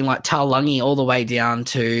doing like Taulagi all the way down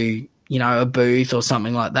to, a Booth or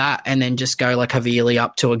something like that, and then just go like Havili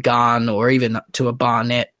up to a Gun or even up to a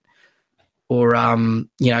Barnett. Or,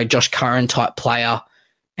 Josh Curran type player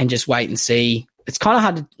and just wait and see. It's kind of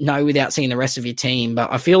hard to know without seeing the rest of your team,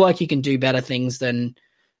 but I feel like you can do better things than,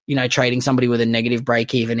 trading somebody with a negative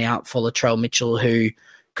break even out for Latrell Mitchell who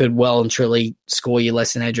could well and truly score you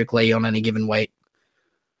less than Edric Lee on any given week.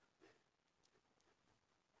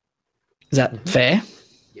 Is that fair?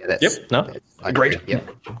 Yeah, that's... Yep, no, agreed. Yeah.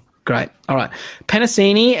 Great. All right.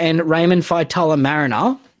 Penasini and Raymond Faitala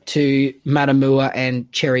Mariner to Matamua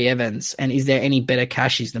and Cherry Evans. And is there any better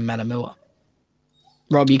cashies than Matamua?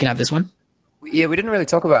 Rob, you can have this one. Yeah, we didn't really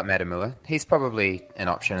talk about Matamua. He's probably an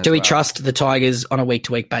option. Do we trust the Tigers on a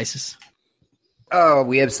week-to-week basis? Oh,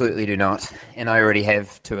 we absolutely do not. And I already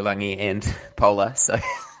have Tuolangi and Pola, so...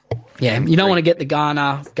 Yeah, you don't want to get the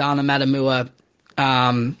Garner Matamua,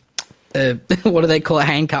 what do they call it,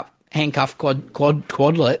 handcuff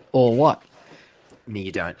quadlet, or what? No,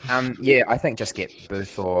 you don't. Yeah, I think just get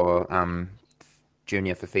Booth or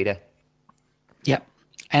Junior Fafita. Yep.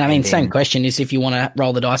 And I mean, same question is if you want to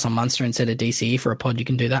roll the dice on Munster instead of DCE for a pod, you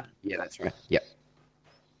can do that. Yeah, that's right. Yep.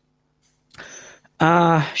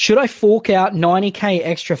 Should I fork out 90k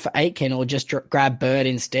extra for Aitken or just grab Bird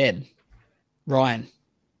instead? Ryan.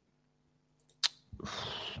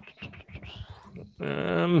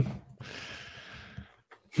 I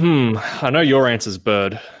know your answer's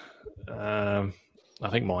Bird. I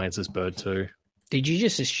think my answer's Bird too. Did you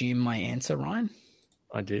just assume my answer, Ryan?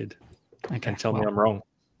 I did. Okay. And tell me I'm wrong.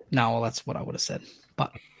 No, well, that's what I would have said.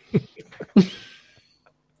 But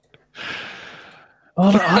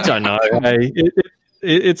I don't know. Hey,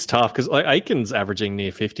 it's tough because Aiken's averaging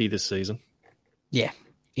near 50 this season. Yeah,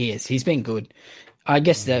 he is. He's been good. I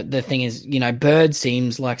guess the thing is, Bird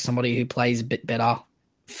seems like somebody who plays a bit better,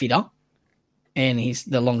 fitter, and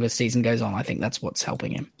the longer season goes on, I think that's what's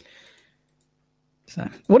helping him. So,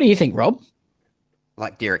 what do you think, Rob?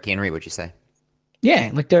 Like Derek Henry, would you say? Yeah,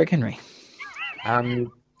 like Derek Henry. I've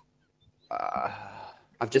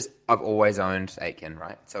always owned Aitken,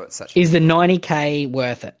 right? So it's such. Is the 90k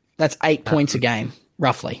worth it? That's 8 points a game,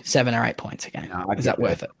 roughly 7 or 8 points a game. No, is that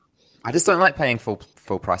worth it? I just don't like paying full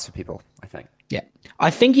price for people, I think. Yeah. I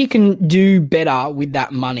think you can do better with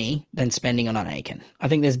that money than spending on an Aitken. I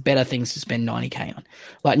think there's better things to spend 90k on.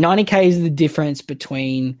 Like 90k is the difference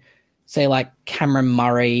between, say, like Cameron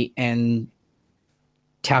Murray and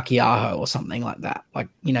Taukiaho or something like that. Like,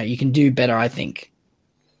 you can do better, I think.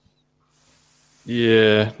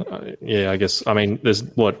 Yeah, I guess. I mean, there's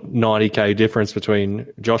 90k difference between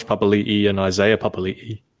Josh Papali'i and Isaiah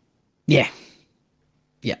Papali'i. Yeah,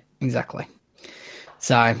 exactly.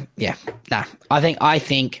 So yeah, I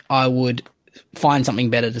think I would find something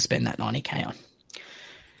better to spend that 90k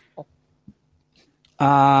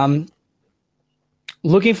on.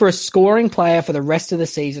 Looking for a scoring player for the rest of the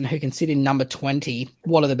season who can sit in number 20.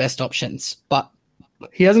 What are the best options? But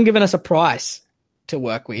he hasn't given us a price to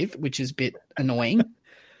work with, which is a bit annoying.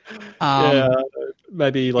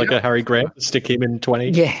 Maybe like a Harry Grant, stick him in 20.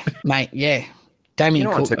 Yeah, mate, yeah.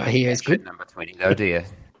 Damien Cook here is good. Number 20 though, do you?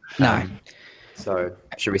 No. So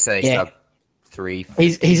should we say sub 3?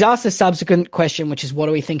 He's asked a subsequent question, which is what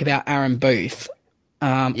do we think about Aaron Booth?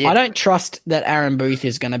 I don't trust that Aaron Booth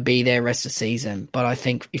is going to be there rest of the season, but I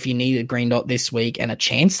think if you need a green dot this week and a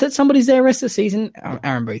chance that somebody's there rest of the season,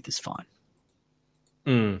 Aaron Booth is fine.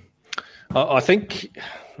 I think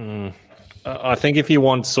if you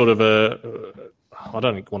want sort of I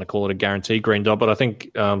don't want to call it a guaranteed green dot, but I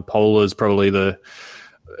think Pola is probably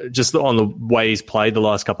just on the way he's played the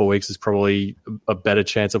last couple of weeks is probably a better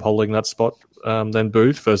chance of holding that spot than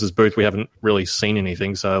Booth. Versus Booth, we haven't really seen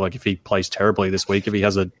anything. So, like, if he plays terribly this week, if he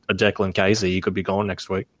has a Declan Casey, he could be gone next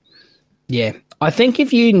week. Yeah. I think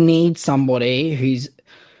if you need somebody who's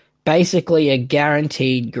basically a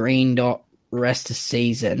guaranteed green dot rest of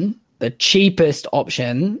season, the cheapest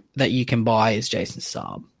option that you can buy is Jason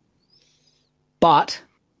Saab. But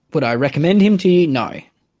would I recommend him to you? No.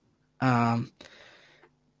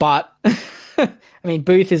 But I mean,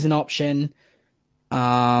 Booth is an option.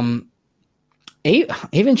 Even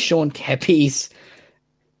Sean Kepi's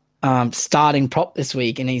starting prop this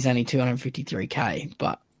week, and he's only 253k.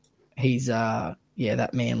 But he's that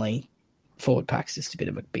Manly forward pack's just a bit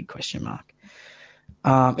of a big question mark.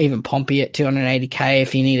 Even Pompey at 280k.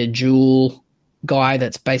 If you need a dual guy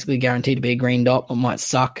that's basically guaranteed to be a green dot but might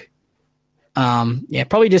suck.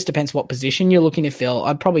 Probably just depends what position you're looking to fill.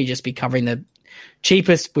 I'd probably just be covering the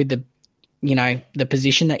cheapest with the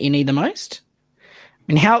position that you need the most.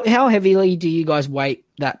 And how heavily do you guys weight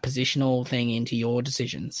that positional thing into your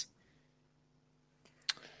decisions?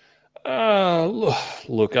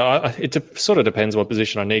 Look, it sort of depends what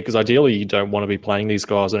position I need, because ideally you don't want to be playing these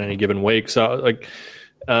guys on any given week. So,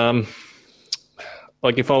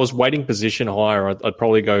 like if I was weighting position higher, I'd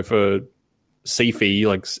probably go for Seafy,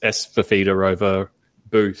 like S Fafita over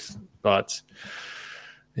Booth. But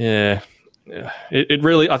yeah, it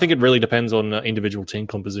really, I think it really depends on individual team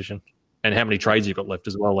composition and how many trades you've got left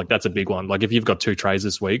as well. Like that's a big one. Like if you've got 2 trades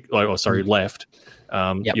this week, left,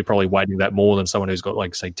 you're probably weighting that more than someone who's got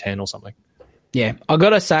like say 10 or something. Yeah, I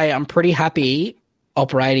gotta say I'm pretty happy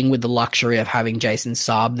operating with the luxury of having Jason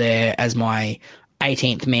Saab there as my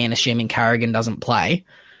 18th man, assuming Carrigan doesn't play,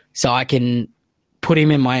 so I can put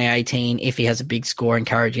him in my 18 if he has a big score and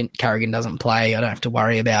Carrigan doesn't play. I don't have to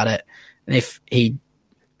worry about it. And if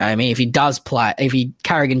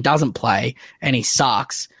Carrigan doesn't play and he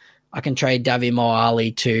sucks, I can trade Davy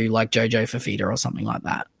Moali to like Jojo Fafita or something like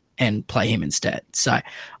that and play him instead. So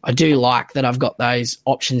I do like that I've got those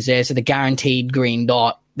options there. So the guaranteed green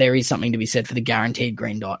dot, there is something to be said for the guaranteed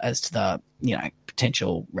green dot as to the,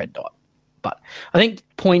 potential red dot. But I think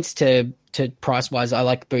points to price-wise, I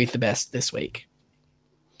like Booth the best this week.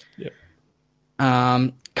 Yep.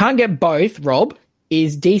 Can't get both, Rob.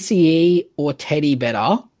 Is DCE or Teddy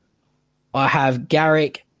better? I have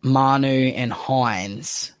Garrick, Manu, and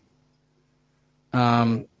Hines.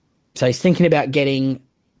 So he's thinking about getting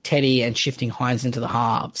Teddy and shifting Hines into the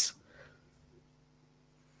halves.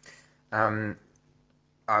 I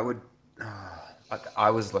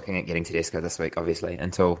was looking at getting Tedesco this week, obviously,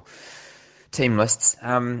 until team lists.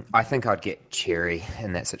 I think I'd get Cherry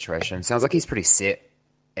in that situation. Sounds like he's pretty set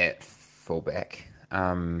at fullback.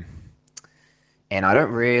 And I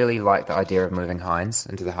don't really like the idea of moving Hines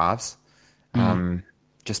into the halves.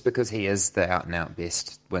 Just because he is the out-and-out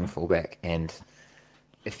best wing fullback, and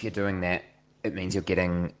if you're doing that, it means you're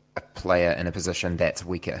getting a player in a position that's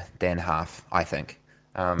weaker than half, I think.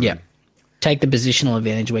 Take the positional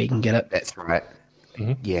advantage where you can get it. That's right.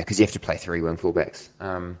 Mm-hmm. Yeah, because you have to play 3 wing fullbacks.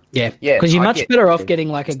 Because you're much better off getting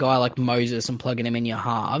like a guy like Moses and plugging him in your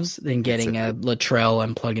halves than getting a Latrell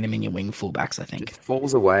and plugging him in your wing fullbacks, I think. It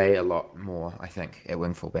falls away a lot more, I think, at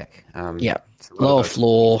wing fullback.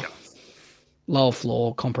 Lower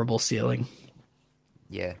floor, comparable ceiling.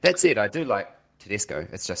 Yeah, that's it. I do like Tedesco.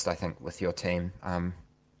 It's just, I think, with your team, I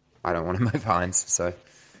don't want to move Hines. So,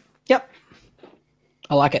 yep,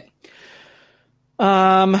 I like it.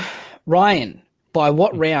 Ryan, by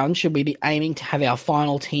what round should we be aiming to have our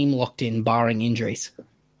final team locked in, barring injuries?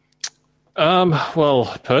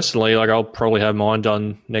 Well, personally, I'll probably have mine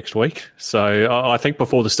done next week. So I think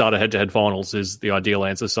before the start of head-to-head finals is the ideal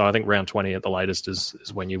answer. So I think round 20 at the latest is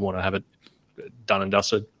when you want to have it done and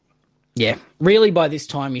dusted. Yeah, really by this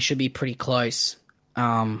time you should be pretty close.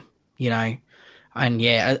 And I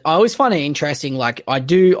always find it interesting. Like I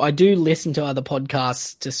do listen to other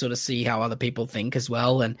podcasts to sort of see how other people think as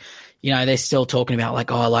well. And, they're still talking about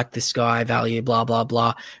like, oh, I like this guy, value, blah, blah,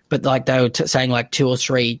 blah. But like they were saying like 2 or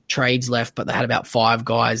 3 trades left, but they had about 5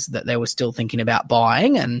 guys that they were still thinking about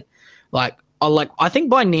buying. And I think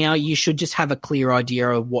by now you should just have a clear idea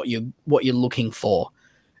of what you're looking for.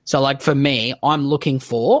 So like for me, I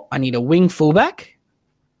need a wing fullback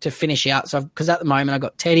to finish out. So because at the moment I've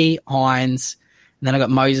got Teddy, Hines, and then I got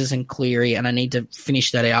Moses and Cleary, and I need to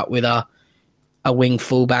finish that out with a wing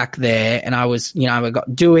fullback there. And I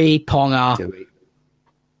got Dewey, Ponga,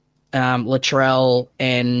 Latrell,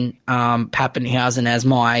 and Pappenhausen as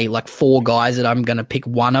my 4 guys that I'm going to pick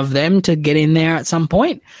one of them to get in there at some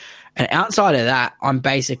point. And outside of that, I'm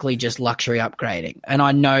basically just luxury upgrading. And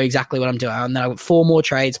I know exactly what I'm doing. And then I've got 4 more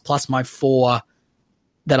trades plus my 4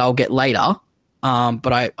 that I'll get later.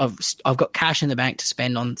 But I've got cash in the bank to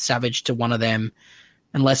spend on Savage to one of them,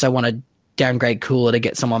 unless I want to downgrade Cooler to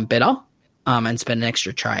get someone better and spend an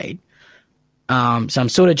extra trade. So I'm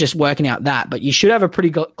sort of just working out that. But you should have a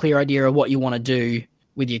pretty clear idea of what you want to do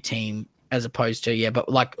with your team as opposed to, but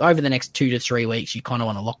like over the next 2 to 3 weeks, you kind of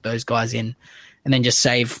want to lock those guys in and then just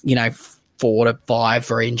save, 4 to 5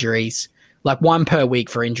 for injuries. Like 1 per week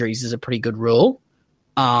for injuries is a pretty good rule,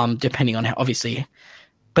 depending on how, obviously.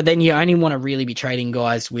 But then you only want to really be trading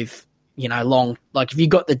guys with, long, like if you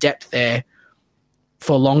got the depth there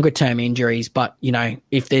for longer term injuries, but,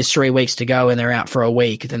 if there's 3 weeks to go and they're out for a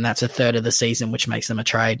week, then that's a third of the season, which makes them a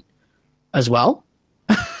trade as well.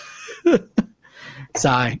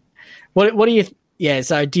 So what do you,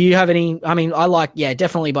 so do you have any, I mean, I like,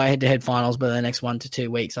 definitely by head-to-head finals, but the next 1 to 2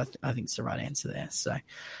 weeks, I think it's the right answer there. So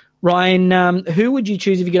Ryan, who would you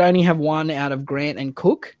choose if you could only have one out of Grant and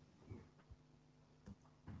Cook?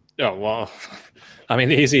 Oh, well, I mean,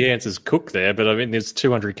 the easy answer is Cook there, but I mean, there's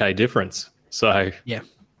 200K difference. So yeah.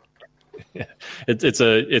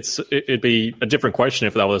 It'd be a different question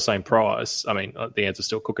if they were the same price. I mean, the answer's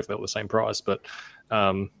still Cook if they were the same price, but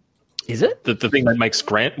is it the thing that makes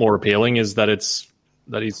Grant more appealing is that he's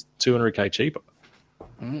 200K cheaper.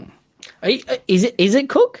 Is it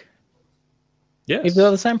Cook? Yes. If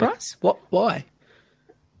they're the same price, why?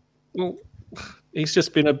 Well, he's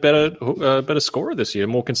just been a better scorer this year,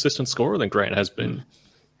 more consistent scorer than Grant has been.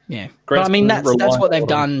 Yeah, but I mean that's what they've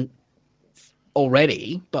done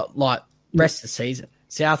already. But like rest of the season,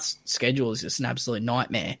 South's schedule is just an absolute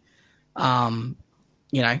nightmare. Do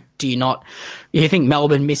you think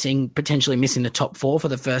Melbourne potentially missing the top 4 for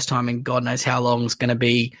the first time in God knows how long is going to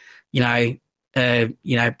be,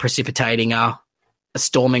 precipitating a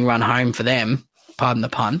storming run home for them? Pardon the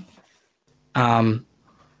pun. What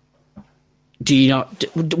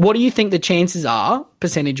do you think the chances are,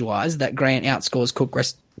 percentage-wise, that Grant outscores Cook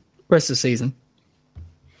rest of the season?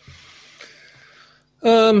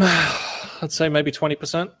 I'd say maybe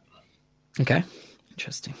 20%. Okay,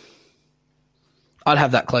 interesting. I'd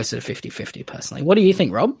have that closer to 50-50 personally. What do you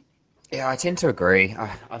think, Rob? Yeah, I tend to agree.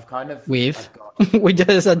 I've kind of... we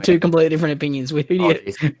just had 2 completely different opinions. Who do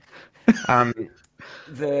you...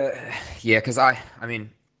 Because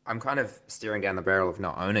I'm kind of staring down the barrel of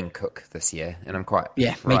not owning Cook this year, and I'm quite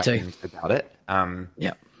me too about it.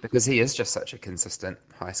 Because he is just such a consistent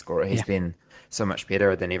high scorer. He's been so much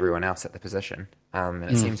better than everyone else at the position, and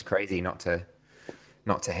it seems crazy not to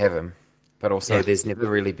have him. But also, there's never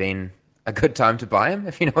really been a good time to buy him,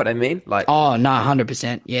 if you know what I mean. Like, oh no,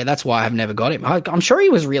 100%. Yeah, that's why I've never got him. I'm sure he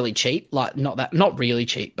was really cheap. Like, not really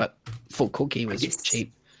cheap, but for Cook, he was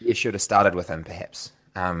cheap. You should have started with him, perhaps.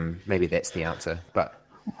 Maybe that's the answer, but.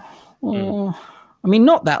 I mean,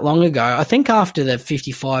 not that long ago. I think after the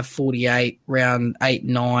 55-48, round 8,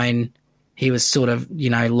 9, he was sort of,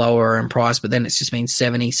 lower in price, but then it's just been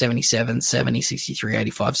 70, 77, 70, 63,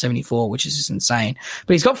 85, 74, which is just insane.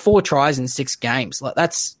 But he's got 4 tries in 6 games. Like,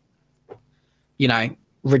 that's,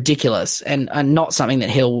 ridiculous and not something that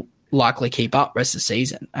he'll likely keep up rest of the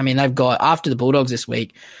season. I mean, they've got, after the Bulldogs this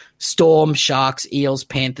week, Storm, Sharks, Eels,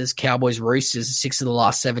 Panthers, Cowboys, Roosters, 6 of the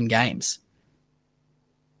last 7 games.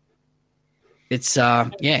 It's I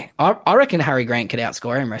reckon Harry Grant could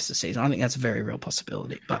outscore him rest of the season. I think that's a very real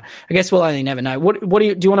possibility, but I guess we'll only never know. What do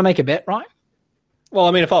you want to make a bet, Ryan? Well,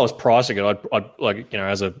 I mean, if I was pricing it, I'd like,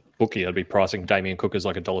 as a bookie, I'd be pricing Damien Cook as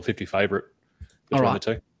like $1.50 favorite between the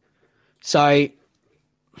two. So I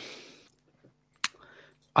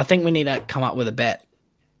think we need to come up with a bet.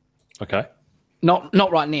 Okay. Not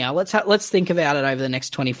right now. Let's think about it over the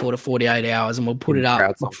next 24 to 48 hours, and we'll put it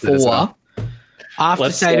up before.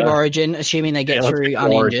 After State of Origin, assuming they get through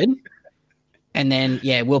uninjured. And then,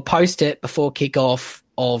 we'll post it before kickoff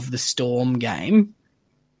of the Storm game,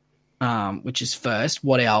 which is first,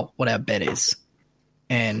 what our bet is.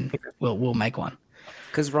 And we'll make one.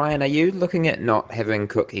 Because, Ryan, are you looking at not having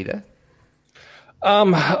Cook either?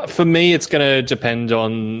 For me, it's going to depend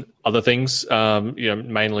on other things,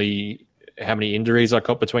 mainly how many injuries I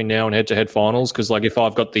got between now and head-to-head finals. Because, like, if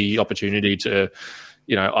I've got the opportunity to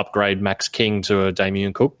upgrade Max King to a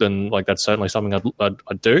Damien Cook, then like that's certainly something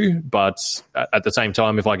I'd do. But at the same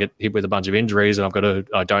time, if I get hit with a bunch of injuries and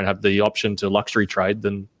I don't have the option to luxury trade,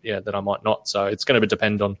 then I might not. So it's going to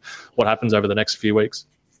depend on what happens over the next few weeks.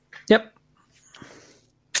 Yep.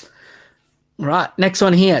 Right. Next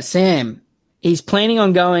one here, Sam. He's planning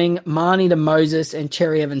on going Marnie to Moses and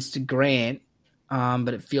Cherry Evans to Grant.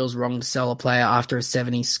 But it feels wrong to sell a player after a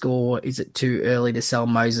 70 score. Is it too early to sell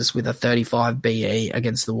Moses with a 35 BE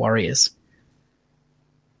against the Warriors?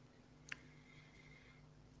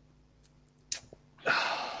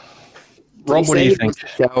 Rob, what do you think?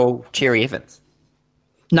 Sell Cherry Evans?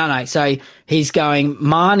 No. So he's going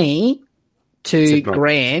Marnie to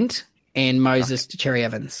Grant and Moses to Cherry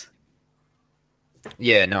Evans.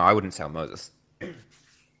 Yeah, no, I wouldn't sell Moses.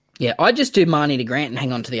 Yeah, I'd just do Marnie to Grant and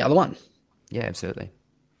hang on to the other one. Yeah, absolutely.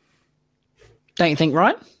 Don't you think,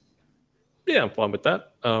 Ryan? Yeah, I'm fine with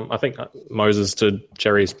that. I think Moses to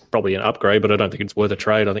Cherry is probably an upgrade, but I don't think it's worth a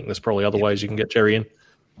trade. I think there's probably other ways you can get Cherry in.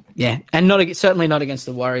 Yeah, and certainly not against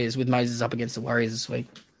the Warriors, with Moses up against the Warriors this week.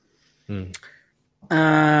 All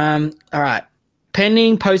right.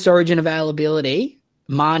 Pending post-origin availability,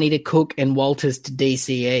 Marnie to Cook and Walters to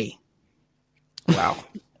DCE. Wow.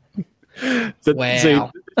 Wow. See,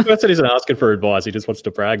 the person isn't asking for advice. He just wants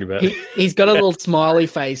to brag about it. He's got a little smiley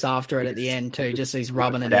face after it at the end too, just so he's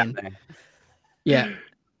rubbing it in. Yeah.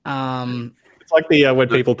 It's like the when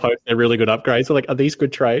people post their really good upgrades. They're like, are these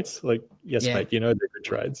good trades? Like, yes, mate, you know they're good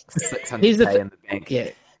trades. Here's the in the bank.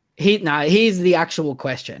 Yeah. Here's the actual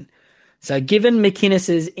question. So given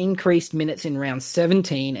McInnes's increased minutes in round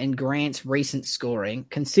 17 and Grant's recent scoring,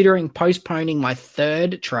 considering postponing my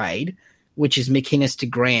third trade, which is McInnes to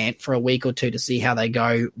Grant, for a week or two to see how they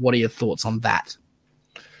go, what are your thoughts on that?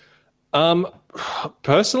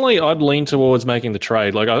 Personally, I'd lean towards making the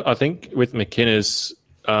trade. Like, I think with McInnes,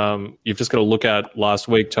 you've just got to look at last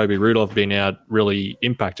week, Toby Rudolph being out really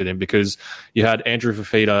impacted him because you had Andrew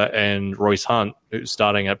Fafita and Royce Hunt who's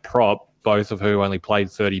starting at prop, both of who only played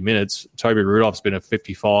 30 minutes. Toby Rudolph's been a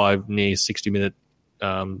 55, near 60-minute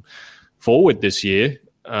forward this year.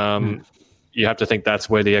 You have to think that's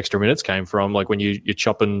where the extra minutes came from. Like when you're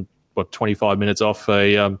chopping 25 minutes off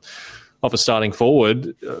a starting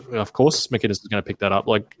forward, of course McInnes is going to pick that up.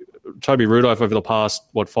 Like Toby Rudolph over the past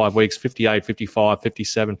 5 weeks, 58, 55,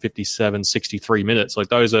 57, 57, 63 minutes. Like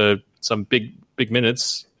those are some big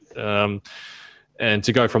minutes. And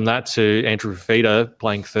to go from that to Andrew Fafita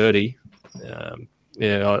playing 30,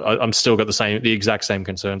 I'm still got the exact same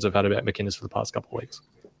concerns I've had about McInnes for the past couple of weeks.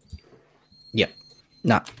 Yep.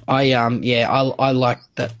 No, I like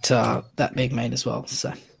that big mate as well.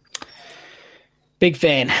 So big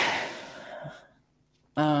fan.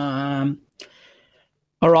 All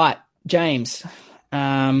right, James.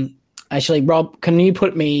 Actually, Rob, can you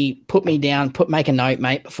put me down? Make a note,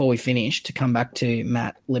 mate, before we finish to come back to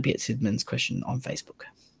Matt Lippiett-Sidman's question on Facebook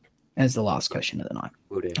as the last question of the night.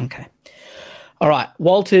 Okay. All right,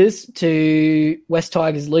 Walters to West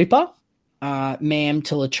Tigers Looper, Mam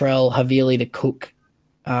to Latrell, Havili to Cook.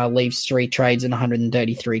 Leaves 3 trades and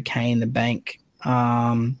 133K in the bank.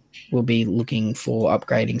 We'll be looking for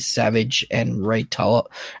upgrading Savage and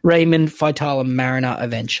Raymond Faitala Mariner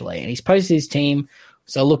eventually. And he's posted his team,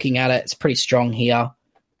 so looking at it, it's pretty strong here.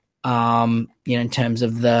 In terms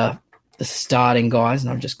of the starting guys,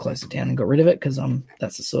 and I've just closed it down and got rid of it because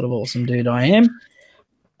that's the sort of awesome dude I am.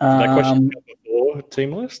 That question before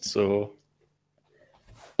team lists or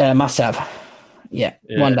must have, yeah,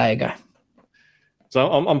 1 day ago. So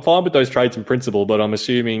I'm fine with those trades in principle, but I'm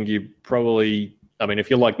assuming you probably, if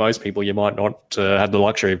you're like most people, you might not have the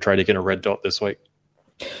luxury of trading in a red dot this week.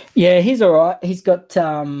 Yeah, he's all right. He's got,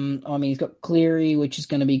 he's got Cleary, which is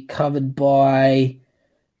going to be covered by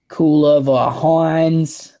Cooler via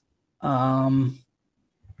Hines.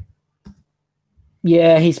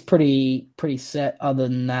 Yeah, he's pretty set other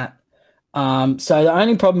than that. So the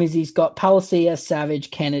only problem is he's got Palacia,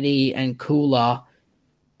 Savage, Kennedy, and Cooler,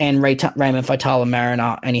 and Raymond Faitala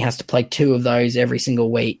Mariner, and he has to play 2 of those every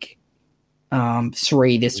single week.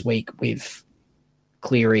 3 this week with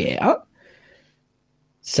Cleary out.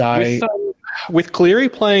 So with Cleary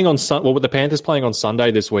playing on with the Panthers playing on Sunday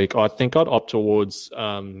this week, I think I'd opt towards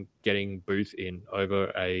getting Booth in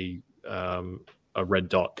over a red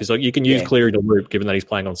dot because you can use Cleary to loop given that he's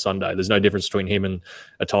playing on Sunday. There's no difference between him and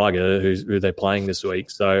a Tiger who they're playing this week.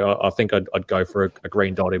 So I think I'd go for a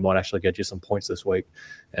green dot who might actually get you some points this week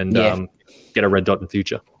and get a red dot in the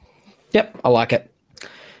future. Yep, I like it.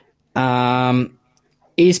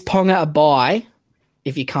 Is Ponga a buy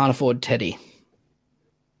if you can't afford Teddy?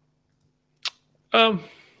 I'd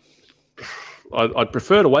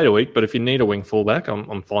prefer to wait a week, but if you need a wing fullback,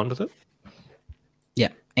 I'm fine with it. Yeah,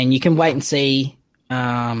 and you can wait and see.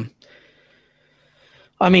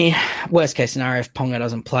 Worst case scenario, if Ponga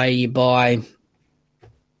doesn't play, you buy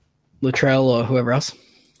Latrell or whoever else.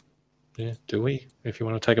 Yeah, do we? If you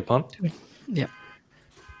want to take a punt. Yeah.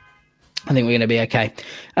 I think we're going to be okay.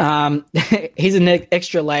 Here's an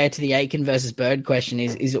extra layer to the Aitken versus Bird question.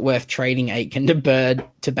 Is it worth trading Aitken to Bird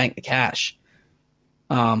to bank the cash?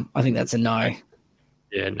 I think that's a no.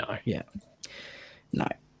 Yeah, no. Yeah. No.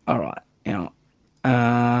 All right.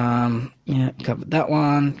 Covered that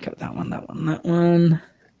one. Covered that one.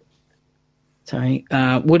 Sorry.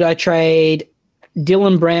 Would I trade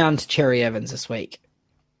Dylan Brown to Cherry Evans this week?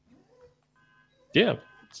 Yeah.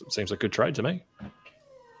 Seems like a good trade to me.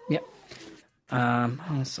 Yep.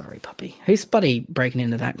 Sorry, puppy. Who's Buddy breaking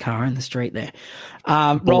into that car in the street there?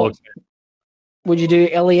 Rob, would you do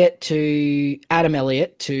Adam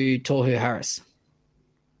Elliott to Tohu Harris?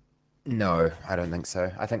 No, I don't think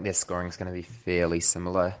so. I think their scoring is going to be fairly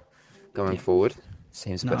similar going forward.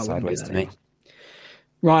 Seems a bit sideways to me.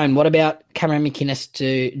 Ryan, what about Cameron McInnes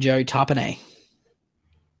to Joe Tarpanay?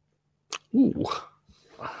 Ooh,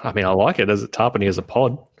 I mean, I like it as a Tarpanay as a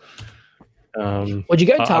pod. Would you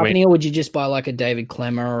go Tarpanay or would you just buy like a David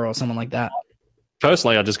Klemmer or someone like that?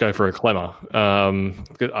 Personally, I'd just go for a Klemmer.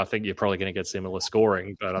 I think you're probably going to get similar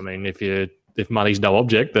scoring, but I mean, if money's no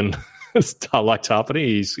object, then I like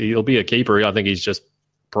Tarpanay. He'll be a keeper. I think he's just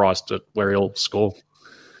priced at where he'll score.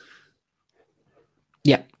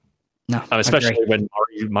 Yeah. No, especially when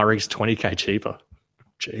Murray's 20k cheaper.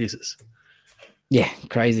 Jesus. Yeah,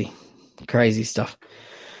 crazy stuff.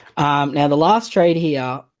 Now the last trade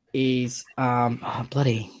here is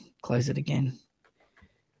bloody close it again.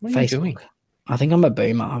 What are you doing? I think I'm a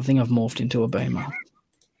boomer. I think I've morphed into a boomer.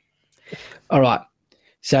 All right.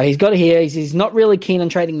 So he's got here. He's not really keen on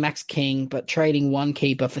trading Max King, but trading one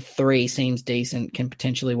keeper for 3 seems decent. Can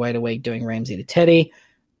potentially wait a week doing Ramsey to Teddy.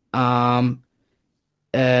 But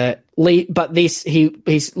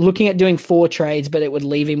he's looking at doing 4 trades, but it would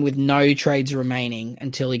leave him with no trades remaining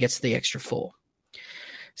until he gets the extra 4.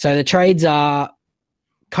 So the trades are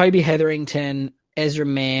Kobe Hetherington, Ezra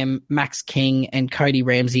Mam, Max King, and Cody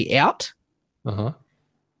Ramsey out.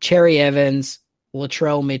 Cherry Evans,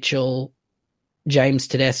 Latrell Mitchell, James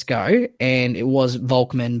Tedesco, and it was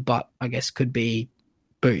Volkman, but I guess could be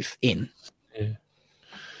Booth in. Yeah.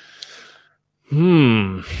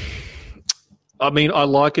 I mean, I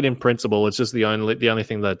like it in principle. It's just the only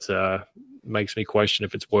thing that makes me question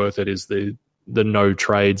if it's worth it is the no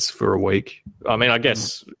trades for a week. I mean, I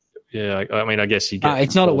guess, yeah. I mean, I guess you get.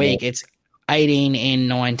 It's not a week. It's 18 and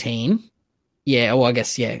 19. Yeah. Well, I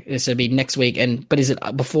guess this would be next week. But is it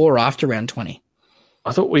before or after round 20?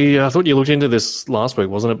 I thought you looked into this last week.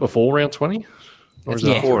 Wasn't it before round 20? Or is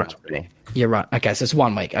it before round 20? You're right. Okay, so it's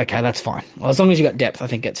 1 week. Okay, that's fine. Well, as long as you got depth, I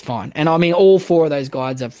think it's fine. And I mean, all 4 of those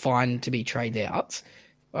guides are fine to be traded out.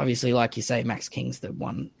 Obviously, like you say, Max King's the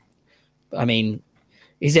one. I mean,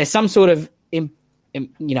 is there some sort of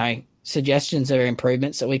suggestions or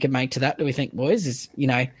improvements that we could make to that? Do we think, boys? Is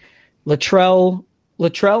Latrell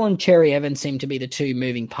and Cherry Evans seem to be the 2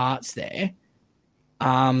 moving parts there.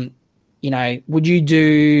 Would you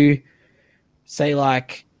do, say,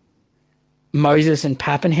 like Moses and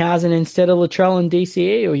Pappenhausen instead of Latrell and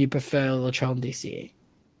DCE, or you prefer Latrell and DCE?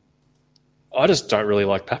 I just don't really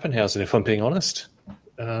like Pappenhausen, if I'm being honest.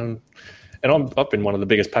 And I've been one of the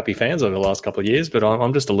biggest Pappy fans over the last couple of years, but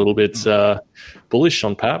I'm just a little bit bullish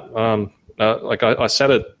on Pap. I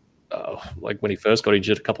said it like when he first got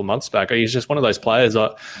injured a couple of months back. He's just one of those players.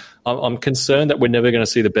 I'm concerned that we're never going to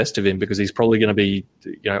see the best of him because he's probably going to be,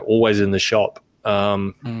 always in the shop.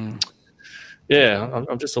 Yeah,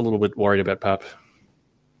 I'm just a little bit worried about Pap.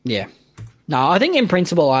 Yeah. No, I think in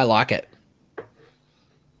principle I like it.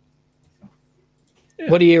 Yeah.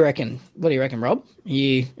 What do you reckon? Rob? Are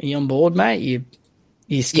you on board, mate?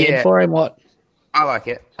 You scared for him? What? I like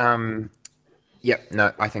it. Yep.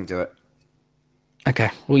 No, I think do it. Okay.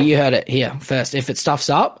 Well, you heard it here first. If it stuffs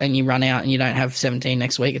up and you run out and you don't have 17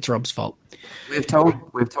 next week, it's Rob's fault. We've told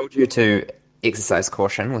you to exercise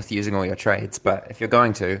caution with using all your trades, but if you're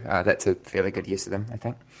going to, that's a fairly good use of them, I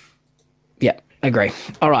think. Yeah, agree.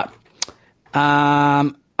 All right.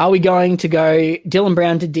 Are we going to go Dylan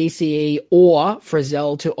Brown to DCE or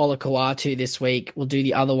Frizzell to Olakau'atu this week? We'll do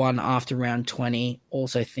the other one after round 20.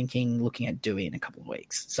 Also looking at Dewey in a couple of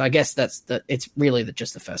weeks. So I guess it's really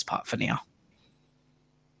just the first part for now.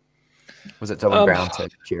 Was it Dylan Brown to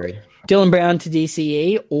Jerry? Dylan Brown to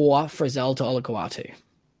DCE or Frizzell to Olakau'atu?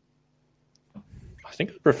 I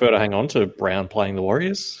think I'd prefer to hang on to Brown playing the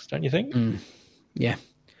Warriors, don't you think? Yeah.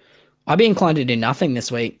 I'd be inclined to do nothing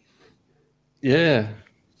this week. Yeah.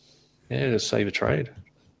 Yeah, just save a trade.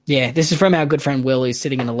 Yeah, this is from our good friend Will, who's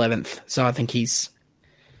sitting in 11th. So I think he's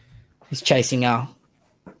chasing a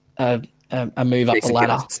move up the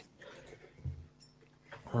ladder.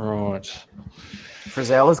 Right.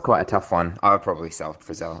 Frizzell is quite a tough one. I would probably sell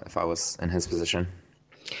Frizzell if I was in his position.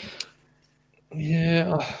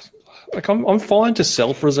 Yeah. Like I'm fine to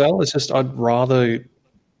sell Frizzell. It's just I'd rather.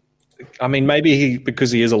 I mean, maybe because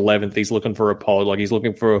he is 11th, he's looking for a pod. Like he's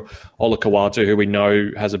looking for Olakau'atu, who we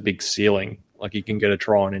know has a big ceiling. Like he can get a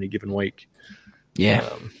try on any given week. Yeah.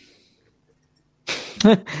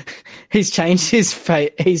 He's changed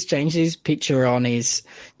his picture on his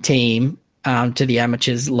team to the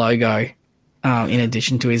Amateurs logo. In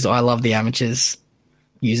addition to his "I love the Amateurs"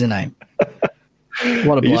 username.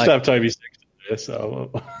 What a bloke! He used to have Toby Sexton there,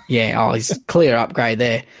 so yeah. Oh, he's clear upgrade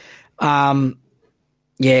there.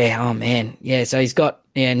 Yeah. Oh man. Yeah. So he's got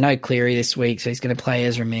Yeah, no Cleary this week, so he's going to play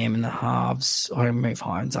Ezra Mam in the halves, or move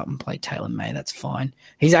Hines up and play Taylor May. That's fine.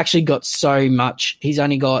 He's actually got so much. He's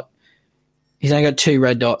only got 3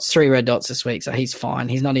 red dots this week, so he's fine.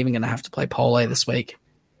 He's not even going to have to play Pole this week.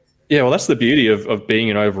 Yeah, well, that's the beauty of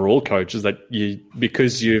being an overall coach, is that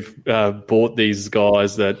because you've bought these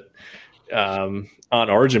guys that aren't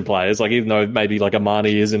Origin players, like even though maybe like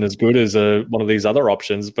Amani isn't as good as one of these other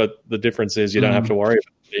options, but the difference is you don't have to worry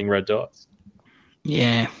about being red dots.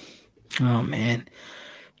 Yeah. Oh, man.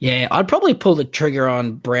 Yeah, I'd probably pull the trigger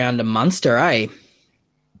on Brown to Munster, eh?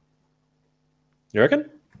 You reckon?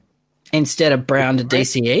 Instead of Brown to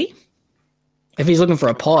DCE? If he's looking for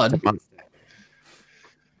a pod.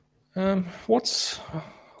 I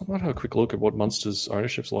might have a quick look at what Munster's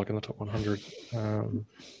ownership's like in the top 100.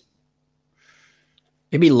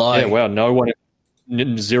 It'd be low. Yeah, wow,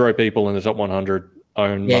 zero people in the top 100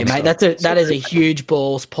 own Yeah, Munster. mate, that is a huge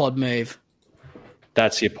balls pod move.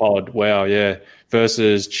 That's your pod. Wow, yeah.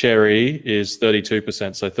 Versus Cherry is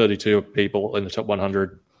 32%, so 32 people in the top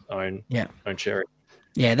 100 own Cherry.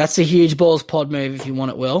 Yeah, that's a huge balls pod move if you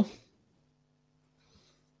want it, Will.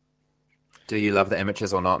 Do you love the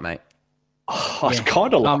amateurs or not, mate? Oh, I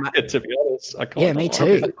kind of like it, to be honest. Me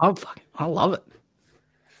too. I love it.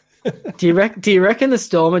 Do you reckon the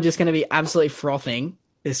Storm are just going to be absolutely frothing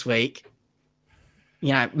this week?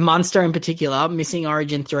 You know, Munster in particular, missing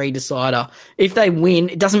Origin 3 decider. If they win,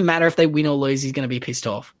 it doesn't matter if they win or lose, he's going to be pissed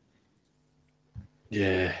off.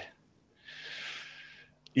 Yeah.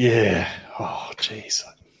 Yeah. Oh, jeez.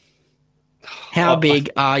 How big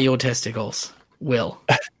are your testicles, Will?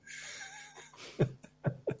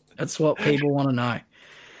 That's what people want to know.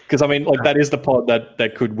 Because, I mean, like, that is the pod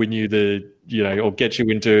that could win you or get you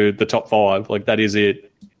into the top 5. Like, that is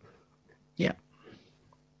it. Yeah.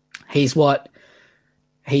 He's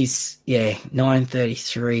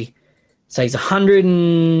 933. So he's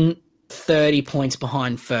 130 points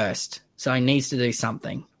behind first. So he needs to do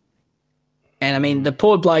something. And I mean, the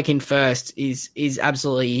poor bloke in first is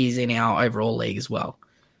absolutely, he's in our overall league as well.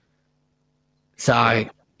 So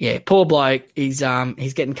yeah, poor bloke. He's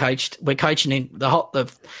getting coached. We're coaching him. The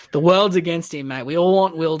world's against him, mate. We all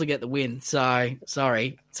want Will to get the win. So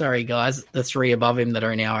sorry guys, the 3 above him that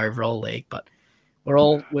are in our overall league, but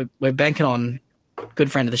we're banking on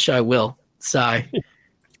good friend of the show, Will. So I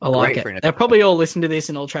like it. They'll probably all listen to this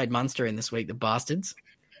and all trade Munster in this week, the bastards.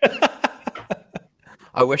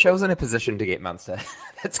 I wish I was in a position to get Munster.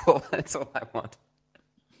 That's all I want.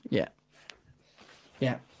 Yeah.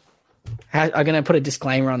 I'm going to put a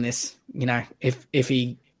disclaimer on this. You know, if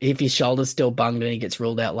his shoulder's still bunged and he gets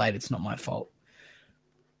ruled out late, it's not my fault.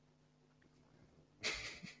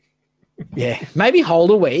 Yeah, maybe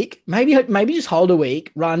hold a week. Maybe just hold a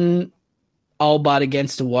week. Run Old Bud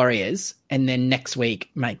against the Warriors, and then next week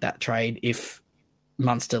make that trade if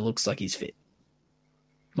Munster looks like he's fit.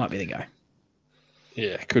 Might be the go.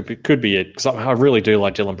 Yeah, could be it. Because I really do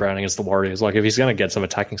like Dylan Brown against the Warriors. Like, if he's going to get some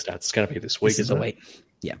attacking stats, it's going to be this week. This is the week.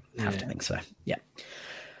 Yeah, have to think so. Yeah.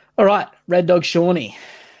 All right, Red Dog Shawnee.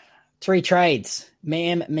 3 trades.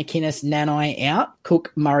 Mam, McInnes, Nanai out.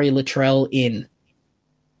 Cook, Murray, Latrell in.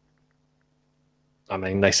 I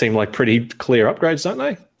mean, they seem like pretty clear upgrades, don't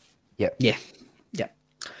they? Yep. Yeah.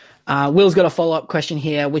 Will's got a follow-up question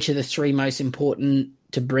here. Which are the 3 most important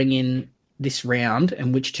to bring in this round,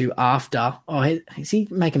 and which 2 after? Oh, is he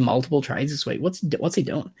making multiple trades this week? What's he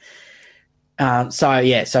doing?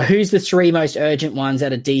 So who's the 3 most urgent ones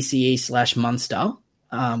out of DCE / Munster,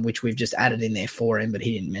 which we've just added in there for him, but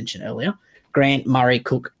he didn't mention earlier? Grant, Murray,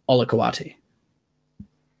 Cook, Olakau'atu.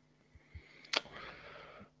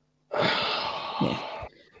 Yeah.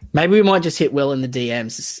 Maybe we might just hit Will in the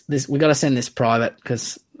DMs. We got to send this private,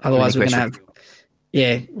 because otherwise we're going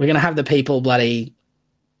to have the people bloody,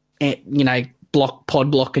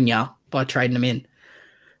 pod blocking you by trading them in.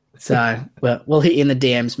 So we'll hit you in the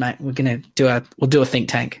DMs, mate. We'll do a think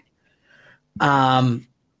tank.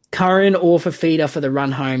 Curran or Fafita for the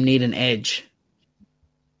run home need an edge.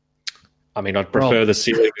 I mean, I'd prefer the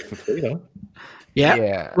ceiling of Fafita.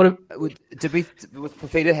 Yeah.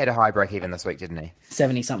 Fafita had a high break even this week, didn't he?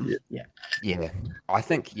 70 something. Yeah. Yeah. I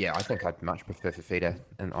think I'd much prefer Fafita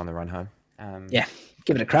on the run home.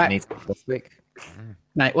 Give it a crack. This week.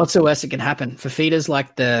 Mate, what's the worst that can happen? Fafita's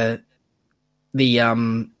like the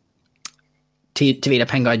Tavita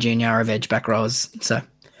Pangai Jr. of edge back rowers, so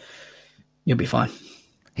you'll be fine.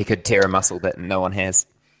 He could tear a muscle that no one has.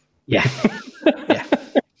 Yeah. Yeah.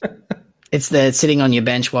 It's the sitting on your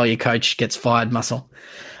bench while your coach gets fired muscle.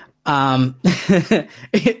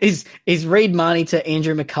 Is Reed Marnie to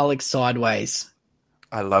Andrew McCulloch sideways?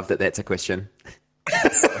 I love that that's a question.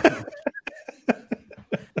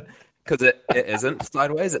 Because it isn't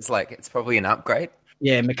sideways. It's probably an upgrade.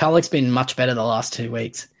 Yeah, McCulloch's been much better the last 2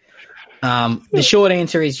 weeks. The short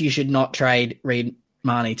answer is you should not trade Reed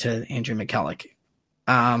Marnie to Andrew McCulloch.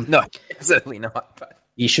 No, certainly not. But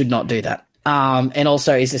you should not do that. And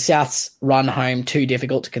also, is the South's run home too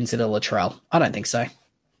difficult to consider Latrell? I don't think so.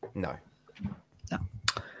 No.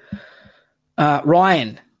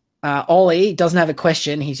 Ryan, Ollie doesn't have a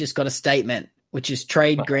question. He's just got a statement, which is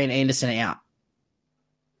trade Grant Anderson out.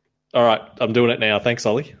 All right, I'm doing it now. Thanks,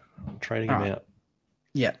 Ollie. I'm trading him out.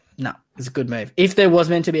 Yeah, no, it's a good move. If there was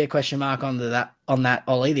meant to be a question mark on that,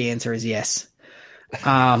 Ollie, the answer is yes.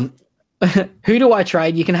 Who do I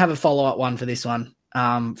trade? You can have a follow-up one for this one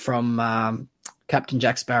from Captain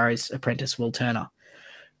Jack Sparrow's apprentice, Will Turner.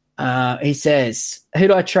 He says, who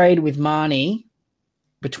do I trade with Marnie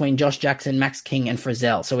between Josh Jackson, Max King, and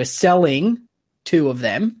Frizzell? So we're selling 2 of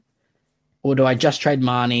them, or do I just trade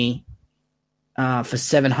Marnie for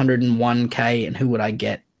 $701K, and who would I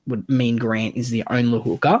get? Would mean Grant is the only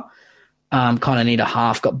hooker. Kind of need a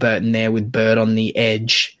half. Got Burton there with Bird on the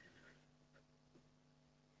edge.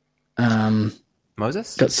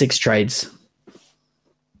 Moses? Got 6 trades.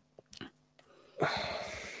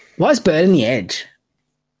 Why is Bird in the edge?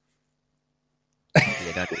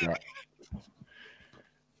 Yeah, don't do that.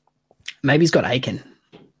 Maybe he's got Aiken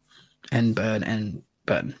and Bird and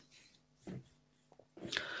Burton.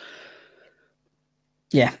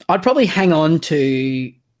 Yeah, I'd probably hang on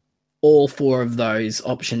to all 4 of those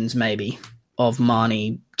options, maybe, of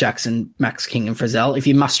Marnie, Jackson, Max King, and Frizzell. If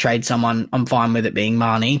you must trade someone, I'm fine with it being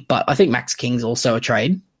Marnie, but I think Max King's also a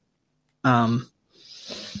trade.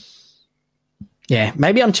 Yeah,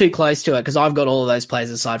 maybe I'm too close to it because I've got all of those players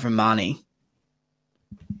aside from Marnie.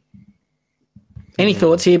 Any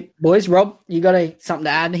thoughts here, boys? Rob, you got something to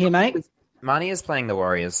add here, mate? Marnie is playing the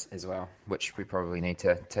Warriors as well, which we probably need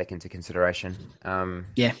to take into consideration.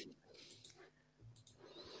 Yeah.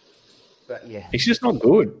 But yeah. He's just not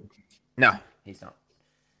good. No, he's not.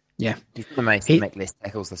 Yeah. He's going to make less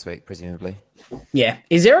tackles this week, presumably. Yeah.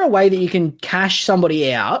 Is there a way that you can cash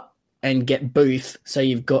somebody out and get Booth so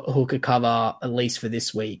you've got hooker cover at least for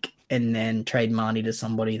this week and then trade Marnie to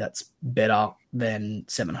somebody that's better than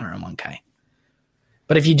 701K?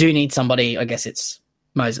 But if you do need somebody, I guess it's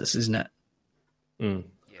Moses, isn't it? Yeah,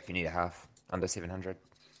 if you need a half under 700.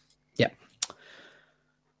 Yeah.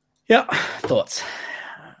 Yeah. Thoughts?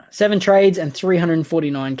 7 trades and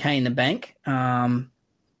 349K in the bank.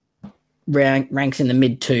 Ranks in the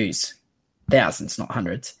mid-2s. Thousands, not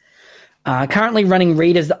hundreds. Currently running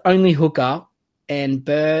Reed as the only hooker, and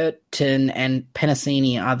Burton and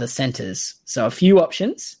Penasini are the centres. So a few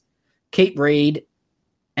options. Keep Reed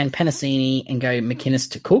and Penasini and go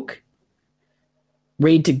McInnes to Cook.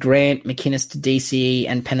 Reed to Grant, McInnes to DCE,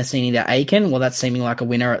 and Penasini to Aiken. Well, that's seeming like a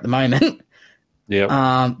winner at the moment.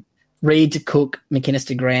 Yeah. Reed to Cook, McInnes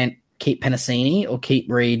to Grant, keep Penasini, or keep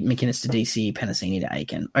Reed, McInnes to DCE, Penasini to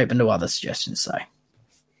Aiken. Open to other suggestions, so.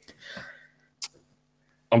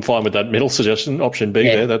 I'm fine with that middle suggestion, option B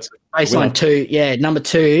there. That's baseline 2. Yeah, number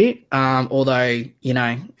 2, although, you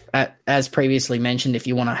know, as previously mentioned, if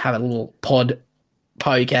you want to have a little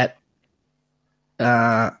poke at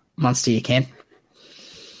Munster, you can.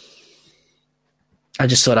 I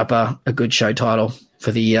just thought up a good show title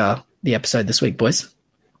for the episode this week, boys.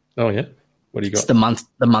 Oh yeah, what do you got? It's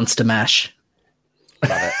the Munster Mash.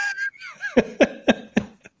 Love it.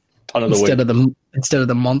 Instead of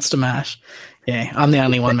the Monster Mash. Yeah, I'm the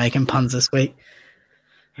only one making puns this week.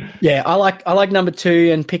 Yeah, I like number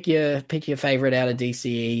 2 and pick your favorite out of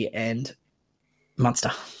DCE and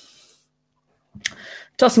Munster.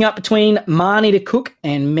 Tossing up between Marnie to Cook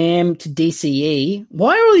and Mam to DCE.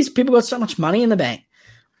 Why are all these people got so much money in the bank?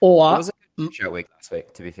 Or it was a short week last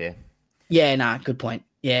week, to be fair. Yeah, good point.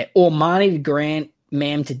 Yeah, or Marnie to Grant,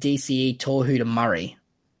 Mam to DCE, Torhu to Murray.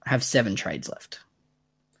 Have 7 trades left.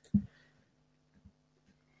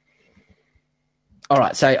 All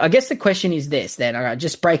right, so I guess the question is this then. All right,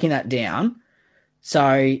 just breaking that down.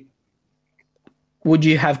 So would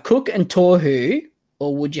you have Cook and Torhu,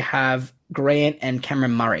 or would you have Grant and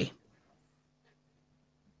Cameron Murray?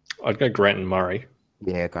 I'd go Grant and Murray.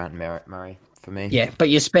 Yeah, Grant and Murray for me. Yeah, but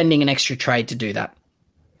you're spending an extra trade to do that.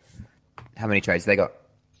 How many trades they got?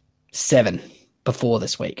 7 before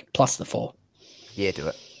this week, plus the 4. Yeah, do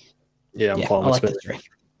it. Yeah, I'm fine with it.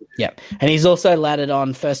 Yeah, and he's also laddered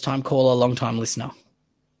on first-time caller, long-time listener.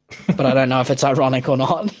 But I don't know if it's ironic or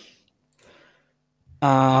not.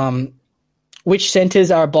 Which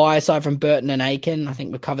centres are a buy aside from Burton and Aiken? I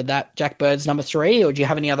think we've covered that. Jack Bird's number 3, or do you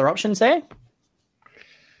have any other options there?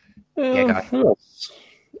 Yeah, who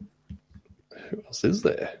else is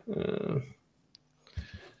there?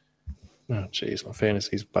 Oh, jeez, my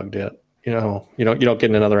fantasy's bugged out. You're not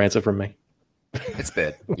getting another answer from me. It's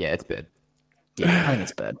Bird. Yeah, it's Bird. Yeah, I think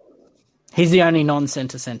it's Bird. He's the only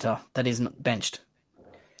non-centre that isn't benched.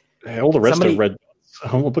 Yeah, all the rest are red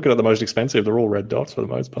dots. I'm looking at the most expensive. They're all red dots for the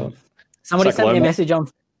most part. Somebody sent me a message on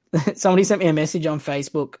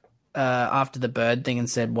Facebook after the Bird thing and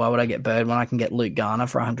said, "Why would I get Bird when I can get Luke Garner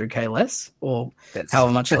for 100k less, or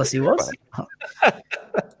however much less he was?"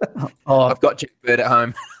 I've got Jack Bird at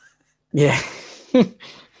home. Yeah.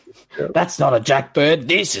 That's not a Jack Bird.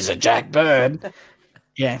 This is a Jack Bird.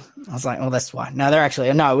 Yeah. I was like, oh, that's why. No,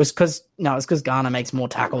 it was because Garner makes more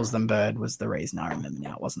tackles than Bird was the reason. I remember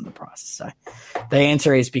now. It wasn't the price. So the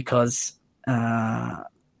answer is because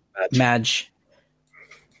Madge.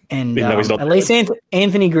 And at least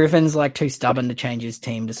Anthony Griffin's like too stubborn to change his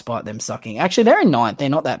team despite them sucking. Actually, they're in ninth. They're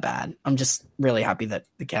not that bad. I'm just really happy that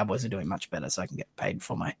the Cowboys are doing much better so I can get paid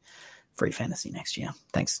for my free fantasy next year.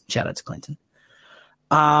 Thanks. Shout out to Clinton.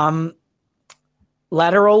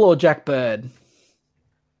 Lateral or Jack Bird?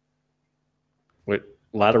 Wait,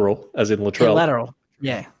 lateral, as in Latrell? Yeah, lateral.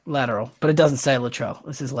 Yeah, lateral. But it doesn't say Latrell.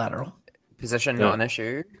 This is lateral. Position, not an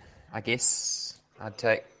issue. I guess I'd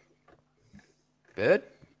take Bird.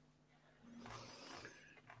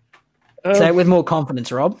 Say it with more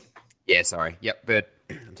confidence, Rob. Yeah, sorry. Yep, Bird.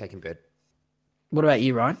 I'm taking Bird. What about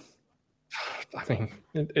you, Ryan? I mean,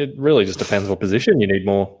 it really just depends what position you need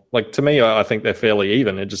more. Like, to me, I think they're fairly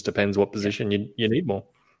even. It just depends what position you need more.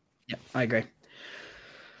 Yeah, I agree.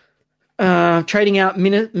 Trading out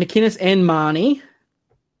McInnes and Marnie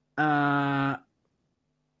to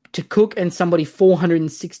Cook and somebody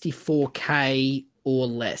 464k or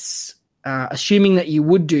less. Assuming that you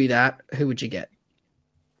would do that, who would you get?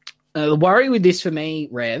 The worry with this for me,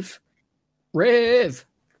 Rev, is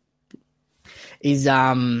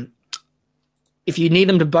if you need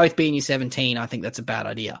them to both be in your 17, I think that's a bad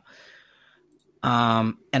idea.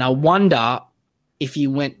 And I wonder if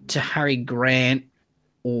you went to Harry Grant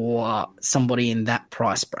or somebody in that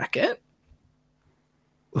price bracket,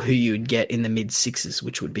 who you'd get in the mid sixes,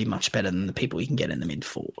 which would be much better than the people you can get in the mid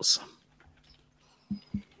fours.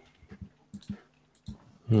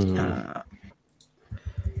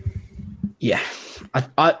 Yeah,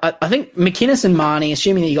 I think McInnes and Marnie,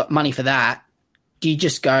 assuming that you got money for that, do you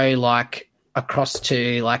just go like across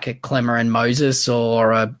to like a Clemmer and Moses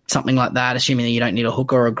or something like that, assuming that you don't need a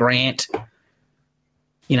hooker or a Grant,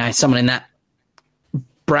 someone in that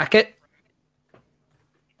bracket?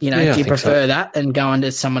 Do you prefer that and go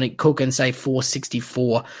into somebody Cook and say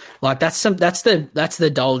 464? Like that's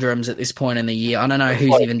the doldrums at this point in the year. I don't know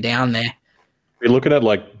who's even down there. You're looking at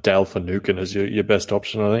like Dale Finucane as your best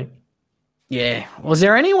option, I think. Yeah. Was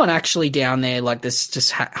there anyone actually down there like this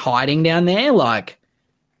just hiding down there? Like,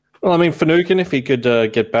 well, I mean, Finucane, if he could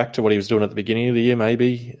get back to what he was doing at the beginning of the year,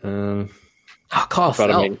 maybe. Kyle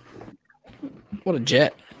Felt. What a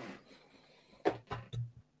jet.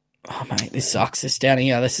 Oh, mate, this sucks. This down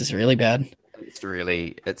here, this is really bad. It's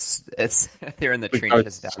they're in the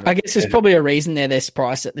trenches down there. I guess there's probably a reason they're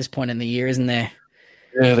priced at this point in the year, isn't there?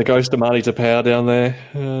 Yeah, the ghost of Marty Tapau down there.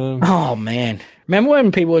 Oh, man. Remember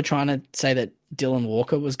when people were trying to say that Dylan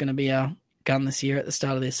Walker was going to be our gun this year at the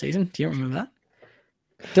start of this season? Do you remember that?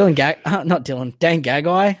 Dan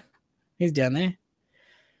Gagai. He's down there.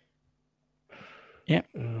 Yeah.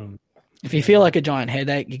 If you feel like a giant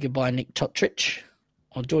headache, you could buy Nick Totrich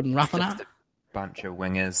or Jordan Ruffiner. Just a bunch of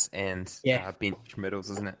wingers and bench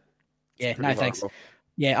middles, isn't it? Yeah, no thanks.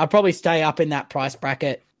 Yeah, I'd probably stay up in that price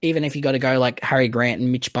bracket, even if you got to go like Harry Grant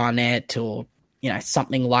and Mitch Barnett or,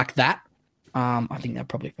 something like that. I think they'd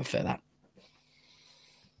probably prefer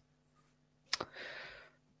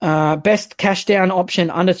that. Best cash down option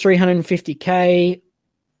under 350k,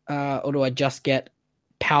 or do I just get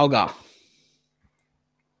Palga?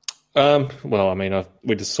 Well, I mean,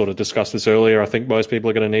 we just sort of discussed this earlier. I think most people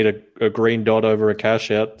are going to need a green dot over a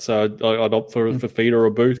cash out, so I'd opt for Feeder or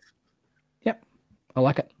Booth. Yep, I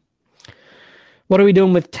like it. What are we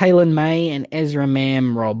doing with Taylor May and Ezra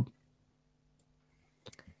Mam, Rob?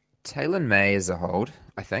 Taylor May is a hold,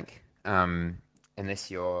 I think,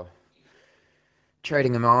 unless you're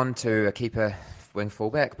trading him on to a keeper wing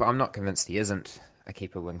fullback, but I'm not convinced he isn't a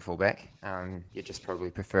keeper wing fullback. You just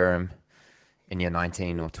probably prefer him in your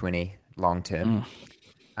 19 or 20 long term.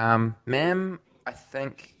 Mam, I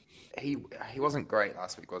think he wasn't great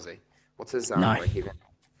last week, was he? What's his break even?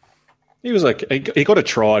 He was like he got a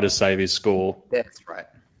try to save his score. That's right.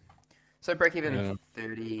 So break even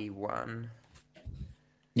 31.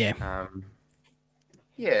 Yeah. I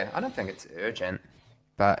don't think it's urgent,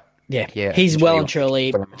 but yeah, he's well and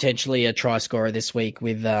truly potentially a try scorer this week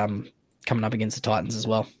with coming up against the Titans as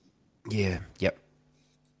well. Yeah. Yep.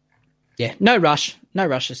 Yeah, no rush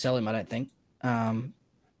to sell him, I don't think.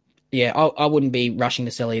 Yeah, I wouldn't be rushing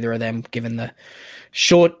to sell either of them, given the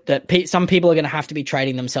short that some people are going to have to be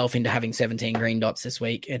trading themselves into having 17 green dots this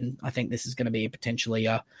week, and I think this is going to be potentially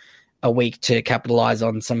a week to capitalize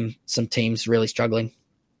on some teams really struggling.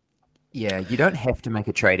 Yeah, you don't have to make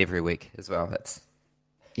a trade every week as well. That's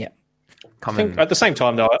common. I think at the same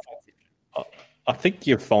time, though, I think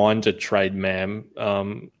you're fine to trade Mam.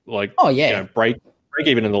 Break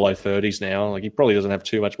even in the low 30s now. Like, he probably doesn't have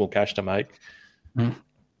too much more cash to make. Mm.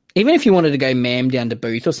 Even if you wanted to go Mam down to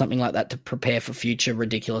Booth or something like that to prepare for future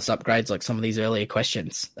ridiculous upgrades like some of these earlier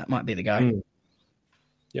questions, that might be the go.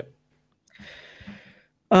 Yep.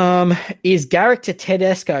 Is Garrick to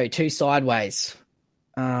Tedesco too sideways?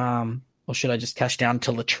 Or should I just cash down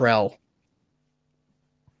to Latrell?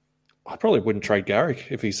 I probably wouldn't trade Garrick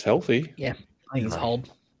if he's healthy. Yeah, I think he's hold.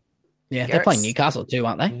 Yeah, they're playing Newcastle too,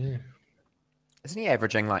 aren't they? Yeah. Isn't he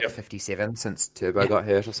averaging 57 since Turbo got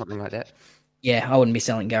hurt or something like that? Yeah, I wouldn't be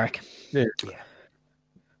selling Garrick. Yeah.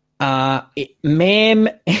 Mam,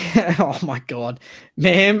 oh my God.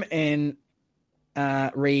 Mam and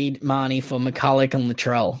Reed, Marnie for McCulloch and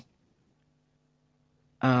Latrell.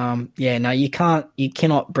 You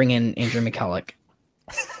cannot bring in Andrew McCulloch.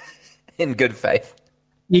 In good faith.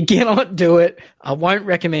 You cannot do it. I won't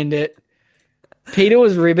recommend it. Peter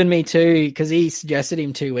was ribbing me too because he suggested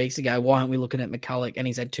him 2 weeks ago. Why aren't we looking at McCulloch? And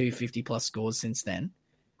he's had 2 50-plus scores since then.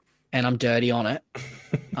 And I'm dirty on it.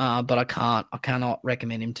 But I cannot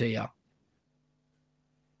recommend him to you.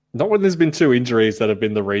 Not when there's been 2 injuries that have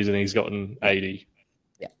been the reason he's gotten 80.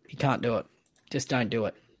 Yeah, you can't do it. Just don't do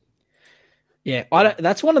it. Yeah,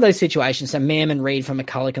 that's one of those situations. So Mam and Reed for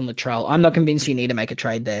McCulloch and Latrell. I'm not convinced you need to make a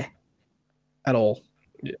trade there at all.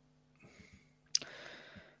 Yeah.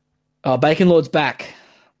 Oh, Bacon Lord's back.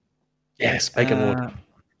 Yes, Bacon Lord.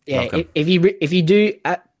 Yeah, if you do,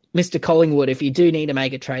 Mr. Collingwood, if you do need to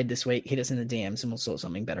make a trade this week, hit us in the DMs and we'll sort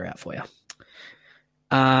something better out for you.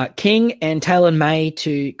 King and Taylor May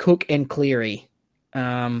to Cook and Cleary.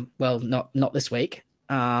 Well, not this week.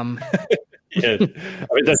 Yeah, I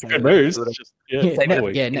mean that's good news.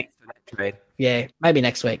 Maybe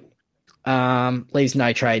next week. Leaves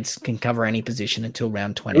no trades, can cover any position until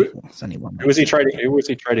round 20. It's only one. Who was he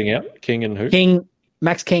trading out? King and who?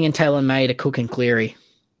 Max King and Taylor May to Cook and Cleary.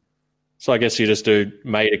 So I guess you just do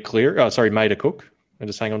May to Cook and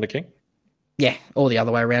just hang on to King? Yeah, or the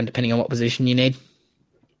other way around, depending on what position you need.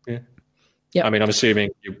 Yeah. Yeah. I mean, I'm assuming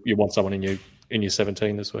you want someone in your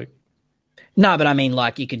 17 this week. No, but I mean,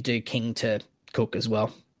 like, you could do King to Cook as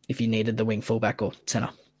well if you needed the wing fullback or centre.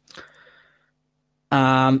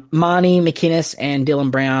 Marnie, McInnes, and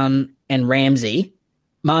Dylan Brown and Ramsey.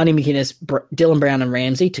 Marnie, McInnes, Dylan Brown and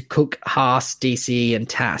Ramsey to Cook, Haas, DC, and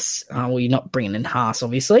Tass. Well, you're not bringing in Haas,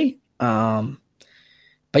 obviously. But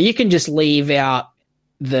you can just leave out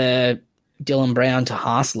the Dylan Brown to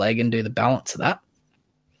Haas leg and do the balance of that.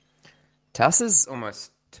 Tass is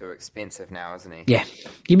almost too expensive now, isn't he? Yeah.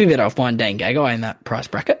 You'd be better off buying Dane Gagai in that price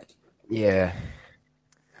bracket. Yeah.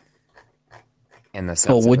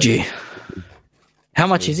 Or would you? How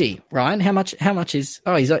much is he, Ryan? How much is...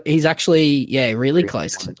 Oh, he's actually, really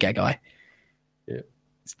close to Gagai. Yeah.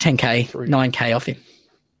 It's 10K, 9K off him.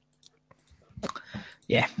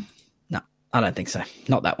 Yeah. No, I don't think so.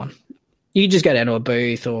 Not that one. You just go down to a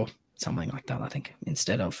booth or something like that, I think,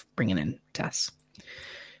 instead of bringing in Tass.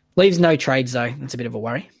 Leaves no trades, though. That's a bit of a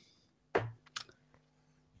worry.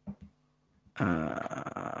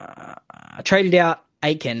 I traded out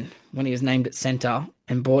Aiken when he was named at centre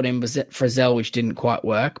and bought him Frizzell, which didn't quite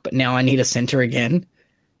work, but now I need a centre again.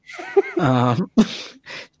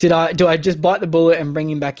 Do I just bite the bullet and bring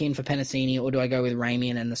him back in for Penasini, or do I go with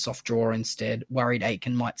Ramian and the soft draw instead, worried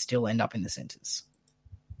Aiken might still end up in the centres?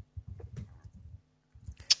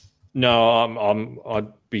 No, I'd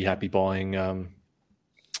be happy buying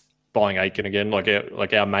Aiken again.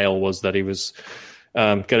 Like our mail was that he was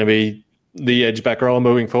going to be the edge back rower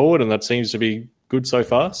moving forward, and that seems to be good so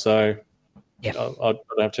far. So yeah, I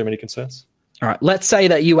don't have too many concerns. All right, let's say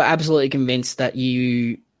that you were absolutely convinced that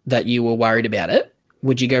you were worried about it.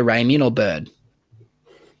 Would you go Ramian or Bird?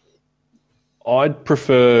 I'd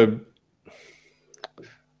prefer.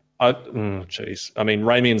 I mean,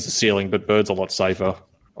 Ramian's the ceiling, but Bird's a lot safer.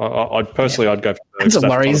 I'd go for Bird. It's a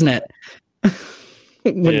worry, isn't it?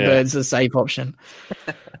 When Bird's the safe option.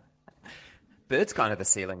 Bird's kind of the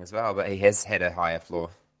ceiling as well, but he has had a higher floor.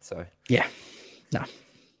 So yeah, no,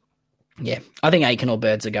 yeah, I think Aiken or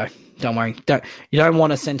Bird's a go. Don't worry. You don't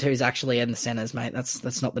want a centre who's actually in the centres, mate.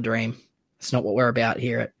 That's not the dream. It's not what we're about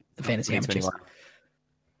here at the Fantasy Amateurs.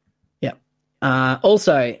 Yeah.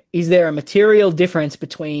 Also, is there a material difference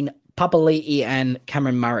between Papali'i and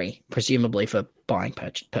Cameron Murray, presumably for buying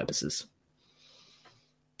purposes.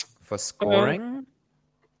 For scoring?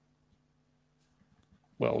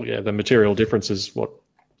 Well, yeah, the material difference is,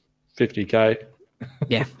 50K?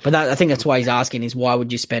 Yeah, but I think that's why he's asking is why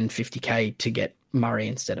would you spend 50K to get Murray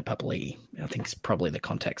instead of Papali'i? I think it's probably the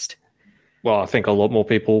context. Well, I think a lot more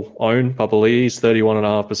people own Papali'i's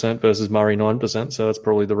 31.5% versus Murray 9%, so that's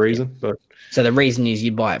probably the reason. But so the reason is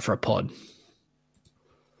you buy it for a pod.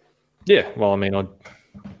 Yeah, well, I mean, I'm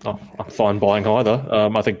fine buying either.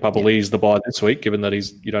 I think Papali'i's the buy this week, given that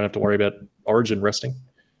you don't have to worry about Origin resting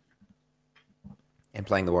and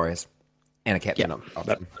playing the Warriors and a captain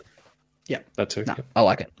option. That too. No, I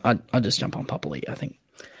like it. I'd just jump on Papali'i, I think.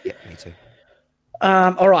 Yeah, me too.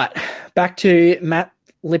 All right, back to Matt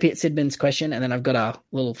Lippitt Sidman's question, and then I've got a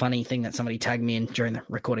little funny thing that somebody tagged me in during the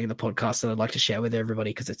recording of the podcast that I'd like to share with everybody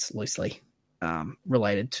because it's loosely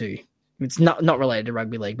related to. It's not related to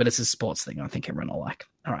rugby league, but it's a sports thing I think everyone will like.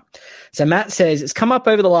 All right. So Matt says, it's come up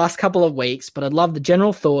over the last couple of weeks, but I'd love the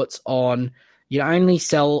general thoughts on you only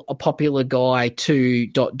sell a popular guy to ...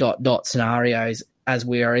 scenarios as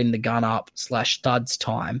we are in the gun up / studs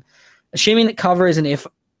time. Assuming that cover isn't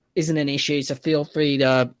an issue, so feel free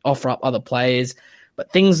to offer up other players.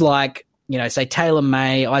 But things like, say Taylor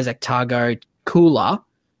May, Isaac Targo, Cooler,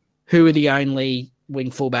 who are the only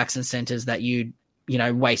wing fullbacks and centres that you'd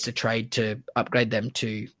waste a trade to upgrade them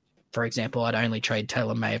to. For example, I'd only trade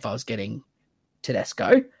Taylor May if I was getting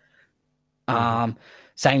Tedesco.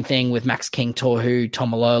 Same thing with Max King, Tohu,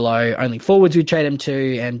 Tomalolo, only forwards we'd trade him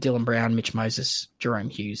to, and Dylan Brown, Mitch Moses, Jerome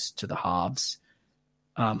Hughes to the halves.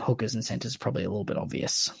 Hookers and centres probably a little bit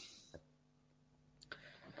obvious.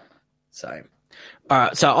 So, all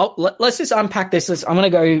right. So let's just unpack this. I'm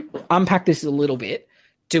going to go unpack this a little bit.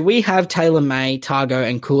 Do we have Taylor May, Targo,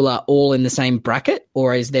 and Cooler all in the same bracket,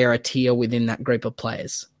 or is there a tier within that group of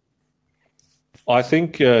players? I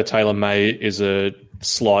think Taylor May is a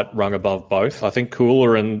slight rung above both. I think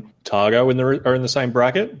Cooler and Targo are in the same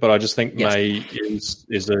bracket, but I just think May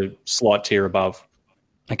is a slight tier above.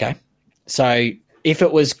 Okay. So if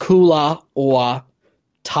it was Cooler or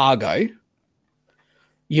Targo,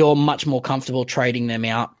 you're much more comfortable trading them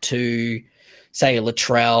out to, say, a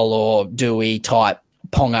Latrell or Dewey type,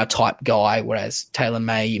 Ponga type guy, whereas Taylor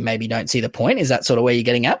May, you maybe don't see the point. Is that sort of where you're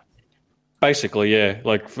getting at? Basically, yeah.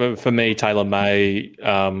 Like for me, Taylor May,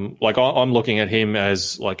 I'm looking at him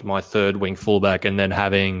as like my third wing fullback, and then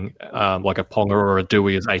having like a Ponga or a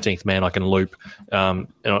Dewey as 18th man I can loop on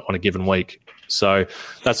a given week. So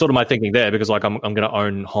that's sort of my thinking there, because like I'm going to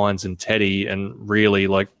own Hines and Teddy, and really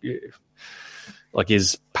like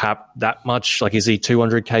is Pap that much? Like, is he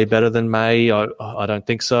 200K better than May? I don't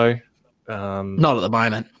think so. Not at the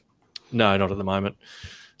moment. No, not at the moment.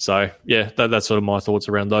 So, yeah, that's sort of my thoughts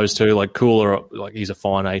around those two. Like, Cooler, like he's a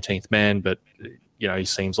fine 18th man, but, he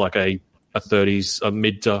seems like a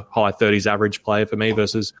mid to high 30s average player for me,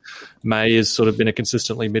 versus May has sort of been a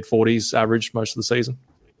consistently mid 40s average most of the season.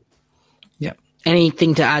 Yeah.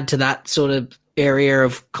 Anything to add to that sort of area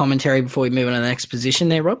of commentary before we move on to the next position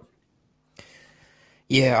there, Rob?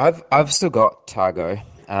 Yeah, I've still got Targo.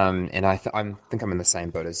 And I think I'm in the same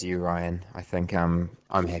boat as you, Ryan. I think I'm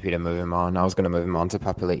happy to move him on. I was going to move him on to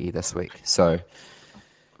Papali'i this week. So,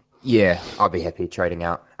 yeah, I'll be happy trading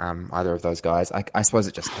out either of those guys. I suppose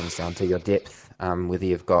it just comes down to your depth, whether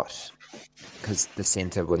you've got... Because the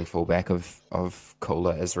centre wing fullback of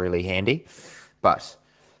Cooler is really handy. But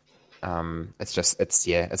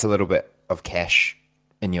it's a little bit of cash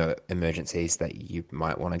in your emergencies that you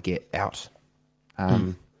might want to get out.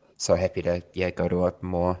 So happy to go to a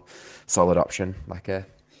more solid option, like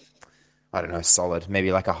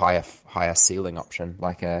maybe like a higher ceiling option,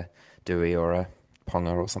 like a Dewey or a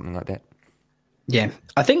Ponga or something like that. Yeah,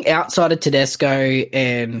 I think outside of Tedesco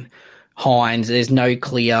and Hines, there's no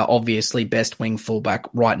clear, obviously best wing fullback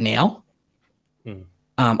right now.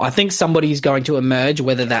 I think somebody's going to emerge,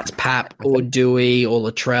 whether that's Pap or Dewey or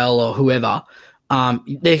Latrell or whoever.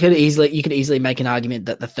 You could easily make an argument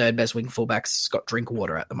that the third best wing fullback's Scott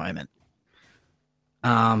Drinkwater at the moment.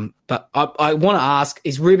 But I want to ask,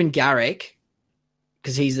 is Ruben Garrick,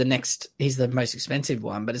 because he's the most expensive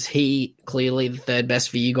one, but is he clearly the third best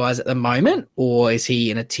for you guys at the moment, or is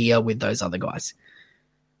he in a tier with those other guys?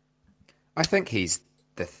 I think he's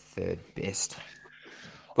the third best.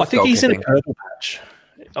 I think he's in a purple patch.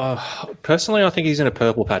 Personally, I think he's in a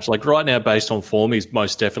purple patch. Like right now, based on form, he's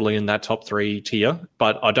most definitely in that top 3 tier.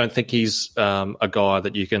 But I don't think he's a guy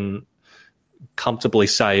that you can comfortably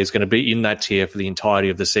say is going to be in that tier for the entirety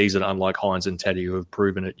of the season, unlike Hines and Teddy, who have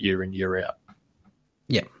proven it year in, year out.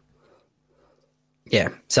 Yeah.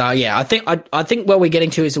 So yeah, I think what we're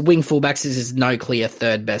getting to is the wing fullbacks is no clear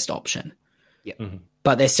third best option. Yeah. Mm-hmm.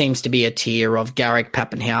 But there seems to be a tier of Garrick,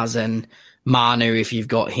 Pappenhausen, Manu if you've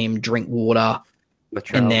got him, Drinkwater,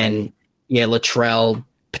 Latrell, and then Latrell,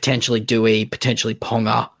 potentially Dewey, potentially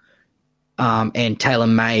Ponga, and Taylor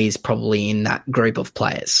May is probably in that group of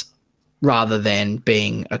players rather than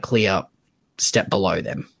being a clear step below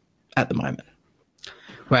them at the moment.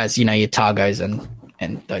 Whereas, your Targos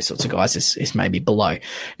and those sorts of guys is maybe below.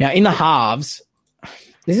 Now, in the halves,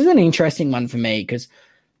 this is an interesting one for me because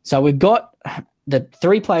so we've got the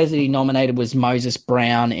three players that he nominated was Moses,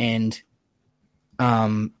 Brown, and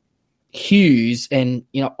Hughes. And,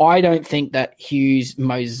 I don't think that Hughes,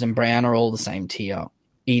 Moses, and Brown are all the same tier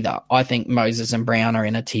either. I think Moses and Brown are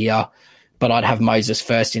in a tier, but I'd have Moses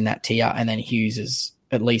first in that tier, and then Hughes is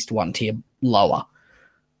at least one tier lower.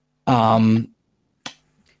 Hughes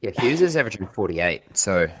is averaging 48,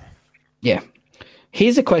 so... Yeah.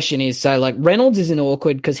 Here's the question is, so, Reynolds is an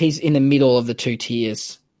awkward because he's in the middle of the two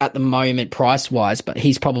tiers at the moment price-wise, but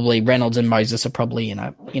he's probably... Reynolds and Moses are probably in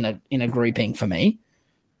a grouping for me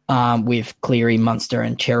with Cleary, Munster,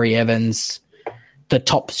 and Cherry Evans, the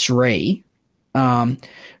top three.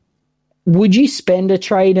 Would you spend a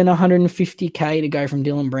trade in $150K to go from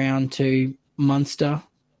Dylan Brown to Munster?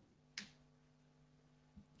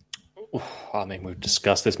 I mean, we've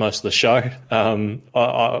discussed this most of the show.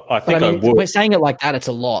 I think I would. We're saying it like that. It's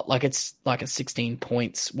a lot. It's like a 16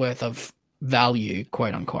 points worth of value,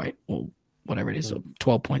 quote unquote, or whatever it is, or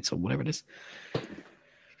 12 points or whatever it is.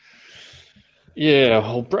 Yeah,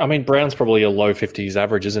 well, I mean, Brown's probably a low 50s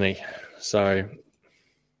average, isn't he? So,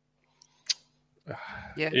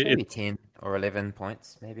 yeah, maybe 10 or 11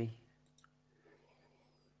 points, maybe.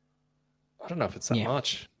 I don't know if it's that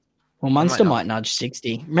much. Well, Munster might nudge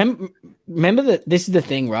 60. Remember that this is the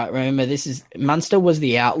thing, right? Remember, Munster was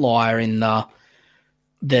the outlier in the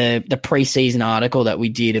preseason article that we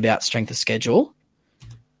did about strength of schedule.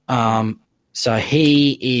 So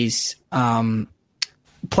he is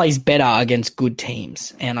plays better against good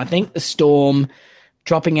teams, and I think the Storm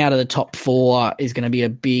dropping out of the top four is going to be a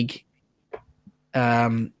big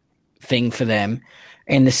thing for them.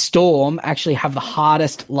 And the Storm actually have the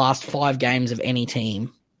hardest last 5 games of any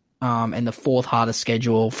team. And the 4th hardest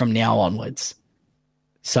schedule from now onwards.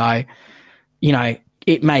 So,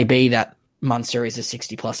 it may be that Munster is a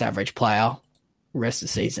 60-plus average player rest of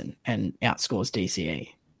the season and outscores DCE.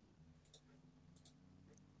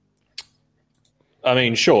 I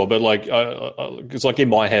mean, sure, but because in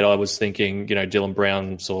my head I was thinking, Dylan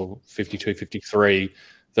Brown saw 52, 53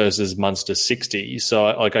 versus Munster 60. So,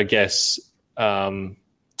 I guess, the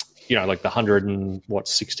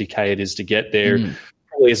 160K it is to get there.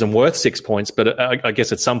 Probably isn't worth 6 points, but I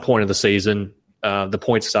guess at some point of the season, the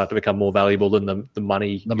points start to become more valuable than the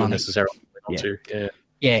money you're necessarily to.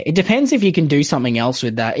 Yeah, it depends if you can do something else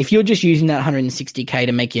with that. If you're just using that 160K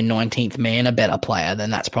to make your 19th man a better player,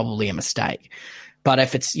 then that's probably a mistake. But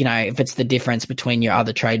if it's the difference between your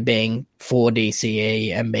other trade being for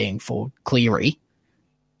DCE and being for Cleary,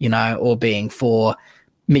 or being for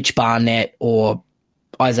Mitch Barnett or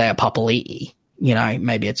Isaiah Papali'i,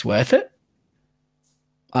 maybe it's worth it.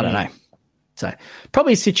 I don't know. So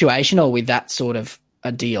probably situational with that sort of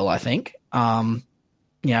a deal, I think. Like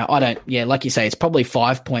you say, it's probably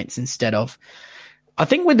 5 points instead of, I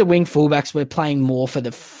think with the wing fullbacks, we're playing more for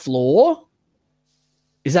the floor.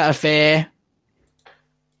 Is that a fair?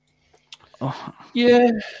 Oh.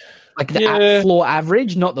 Yeah. Like the floor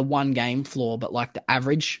average, not the one game floor, but like the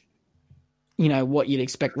average, what you'd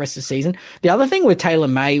expect rest of the season. The other thing with Taylor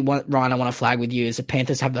May, Ryan, I want to flag with you is the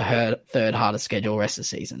Panthers have the third hardest schedule rest of the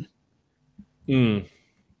season. Interesting.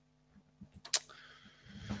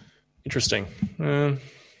 Yeah,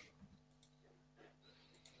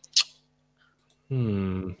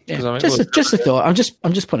 just a thought. I'm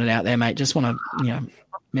just putting it out there, mate. Just want to,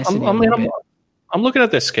 mess it in. I'm looking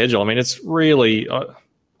at their schedule. I mean, it's really, I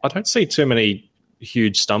don't see too many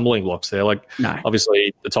huge stumbling blocks there. No.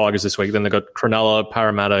 Obviously the Tigers this week, then they've got Cronulla,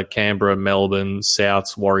 Parramatta, Canberra, Melbourne,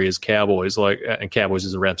 Souths, Warriors, Cowboys, and Cowboys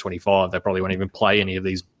is around 25. They probably won't even play any of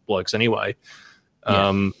these blokes anyway.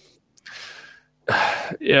 To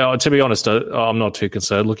be honest, I'm not too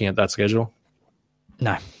concerned looking at that schedule.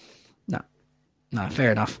 No,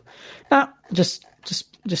 fair enough. No, just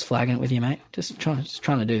flagging it with you, mate. Just trying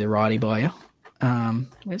to do the righty by you.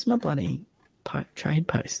 Where's my bloody trade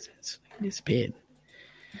post? It's disappeared.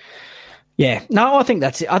 Yeah, no, I think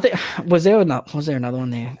that's it. I think was there another one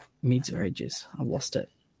there? Mids or edges? I've lost it,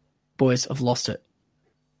 boys. I've lost it.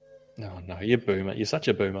 No, you're boomer. You're such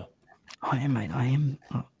a boomer. I am, mate. I am.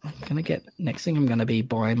 I'm gonna get next thing. I'm gonna be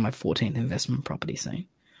buying my 14th investment property soon.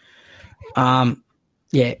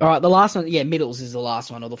 Yeah, all right, the last one, middles is the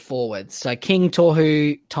last one, or the forwards. So King,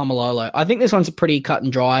 Tohu, Tomalolo. I think this one's pretty cut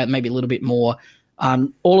and dry, maybe a little bit more.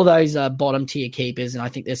 All of those are bottom-tier keepers, and I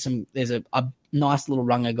think there's a nice little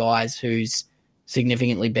rung of guys who's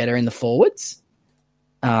significantly better in the forwards.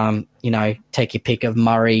 Take your pick of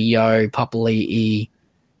Murray, Yeo, Papali'i,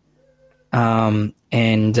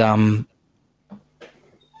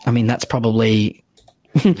 that's probably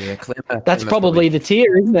that's probably the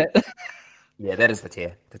tier, isn't it? Yeah, that is the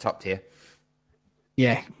tier, the top tier.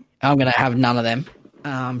 Yeah, I'm going to have none of them,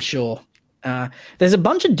 I'm sure. There's a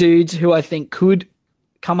bunch of dudes who I think could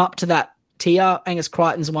come up to that tier. Angus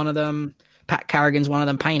Crichton's one of them. Pat Carrigan's one of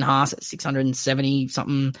them. Payne Haas at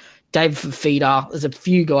 670-something. Dave Fifita. There's a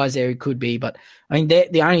few guys there who could be, but I mean, they're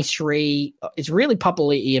the only three. It's really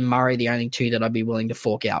Papali'i and Murray, the only two that I'd be willing to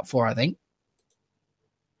fork out for, I think.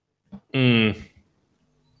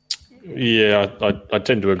 Yeah, I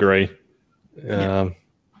tend to agree. And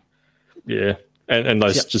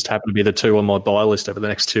those just happen to be the two on my buy list over the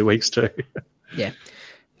next 2 weeks too. Yeah.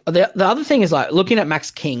 The other thing is, like, looking at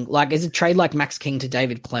Max King, like, is a trade like Max King to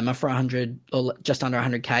David Klemmer for 100 or just under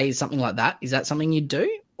 100K, is something like that? Is that something you'd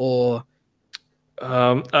do? Or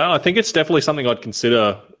I think it's definitely something I'd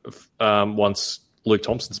consider once Luke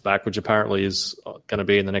Thompson's back, which apparently is going to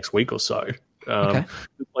be in the next week or so.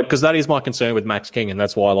 Because that is my concern with Max King, and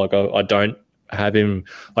that's why I don't have him.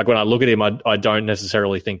 Like, when I look at him, I don't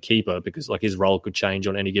necessarily think keeper, because like his role could change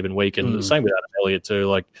on any given week, and the same with Adam Elliott too.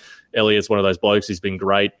 Like, Elliott's one of those blokes. He's been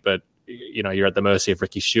great, but you're at the mercy of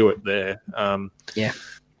Ricky Stewart there.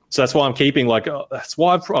 So that's why I'm keeping. Like, that's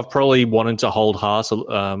why I've probably wanted to hold Haas,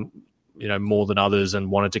 more than others, and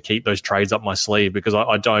wanted to keep those trades up my sleeve, because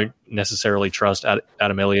I don't necessarily trust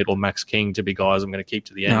Adam Elliott or Max King to be guys I'm going to keep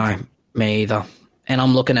to the end. No, me either. And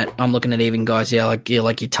I'm looking at even guys, like your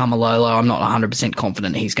Tamalolo. I'm not 100%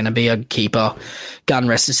 confident he's going to be a keeper gun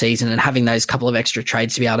rest of the season, and having those couple of extra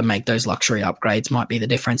trades to be able to make those luxury upgrades might be the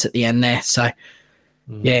difference at the end there. So,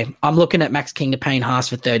 I'm looking at Max King to Payne Haas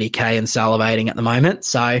for 30K and salivating at the moment.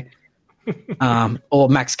 So, or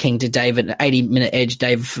Max King to David, 80-minute edge,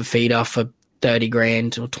 David Fifita for 30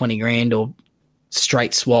 grand or 20 grand, or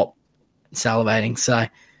straight swap, salivating. So,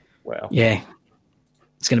 wow. Yeah,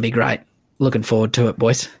 it's going to be great. Looking forward to it,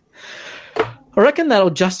 boys. I reckon that'll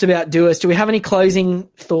just about do us. Do we have any closing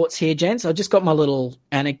thoughts here, gents? I just got my little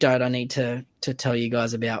anecdote I need to tell you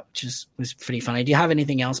guys about, which was pretty funny. Do you have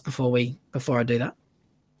anything else before I do that?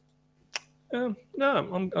 No,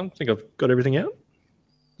 I think I've got everything out.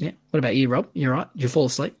 Yeah. What about you, Rob? You all right? Did you fall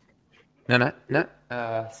asleep? No.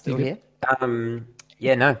 Still here.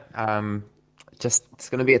 Just it's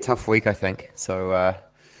going to be a tough week, I think. So,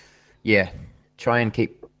 try and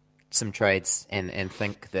keep some trades and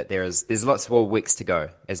think that there's lots more weeks to go,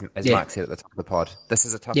 as Mark said at the top of the pod. This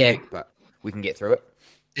is a tough week, but we can get through it.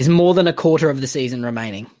 There's more than a quarter of the season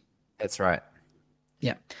remaining. That's right.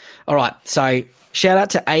 Yeah. All right. So shout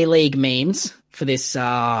out to A-League Memes for this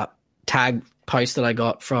tag post that I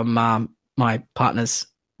got from my partner's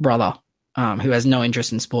brother, who has no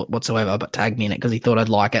interest in sport whatsoever, but tagged me in it because he thought I'd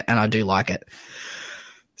like it, and I do like it.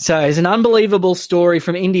 So it's an unbelievable story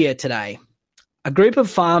from India today. A group of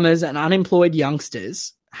farmers and unemployed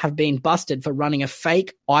youngsters have been busted for running a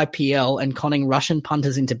fake IPL and conning Russian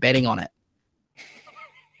punters into betting on it.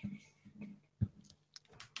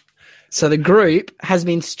 So the group has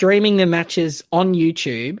been streaming the matches on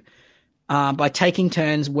YouTube by taking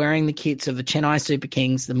turns wearing the kits of the Chennai Super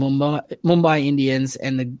Kings, the Mumbai Indians,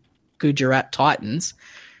 and the Gujarat Titans.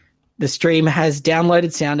 The stream has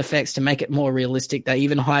downloaded sound effects to make it more realistic. They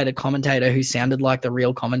even hired a commentator who sounded like the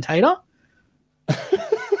real commentator.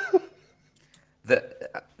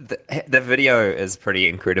 The video is pretty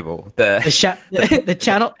incredible. The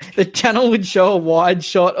channel would show a wide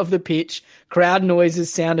shot of the pitch. Crowd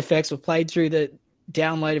noises, sound effects were played through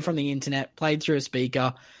downloaded from the internet, played through a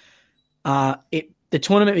speaker. The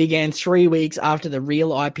tournament began 3 weeks after the real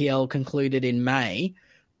IPL concluded in May.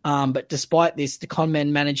 But despite this, the conmen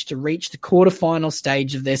managed to reach the quarterfinal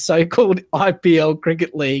stage of their so-called IPL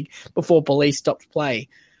Cricket League before police stopped play.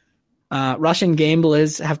 Russian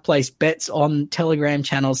gamblers have placed bets on Telegram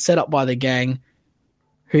channels set up by the gang,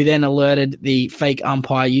 who then alerted the fake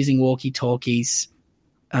umpire using walkie-talkies,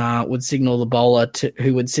 would signal the bowler to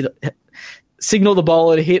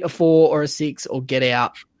hit a 4 or a 6 or get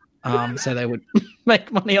out, so they would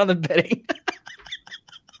make money on the betting.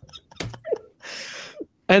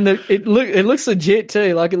 And it looks legit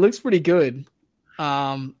too. Like, it looks pretty good.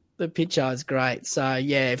 The picture is great. So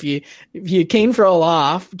yeah, if you're keen for a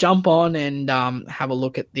laugh, jump on and have a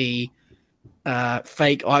look at the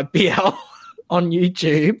fake IPL on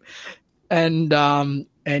YouTube, and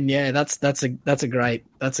And yeah, that's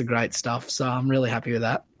great stuff. So I'm really happy with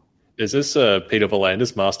that. Is this Peter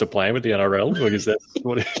Volander's master plan with the NRL? Or is that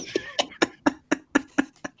what?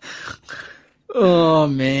 Oh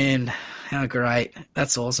man, how great!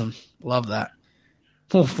 That's awesome. Love that.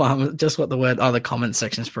 Just what the comment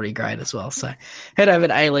section is pretty great as well. So head over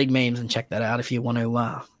to A-League Memes and check that out if you want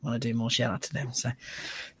to do more shout out to them. So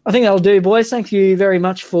I think that'll do, boys. Thank you very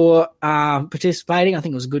much for participating. I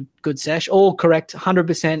think it was a good sesh. All correct,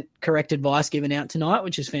 100% correct advice given out tonight,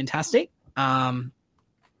 which is fantastic. And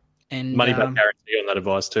money back guarantee on that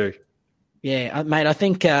advice too. Yeah, mate. I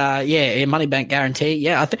think money back guarantee.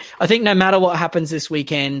 Yeah, I think no matter what happens this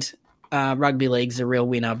weekend, rugby league's a real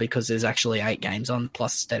winner because there's actually 8 games on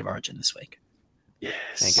plus State of Origin this week.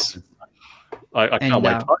 Yes, I can't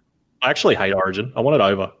wait. I actually hate Origin. I want it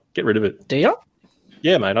over. Get rid of it. Do you?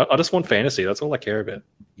 Yeah, mate. I just want fantasy. That's all I care about.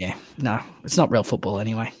 Yeah, no, it's not real football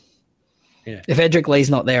anyway. Yeah. If Edric Lee's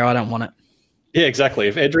not there, I don't want it. Yeah, exactly.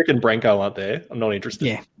 If Edric and Branko aren't there, I'm not interested.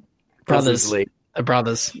 Yeah, brothers.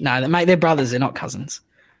 Brothers. No, mate, they're brothers. They're not cousins.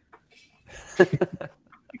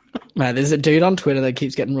 Mate, there's a dude on Twitter that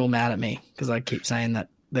keeps getting real mad at me because I keep saying that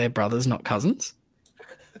they're brothers, not cousins.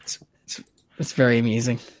 It's very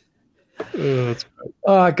amusing. That's great.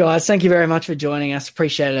 All right, guys. Thank you very much for joining us.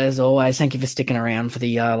 Appreciate it as always. Thank you for sticking around for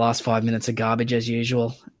the last 5 minutes of garbage as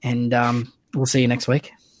usual. And we'll see you next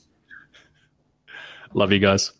week. Love you guys.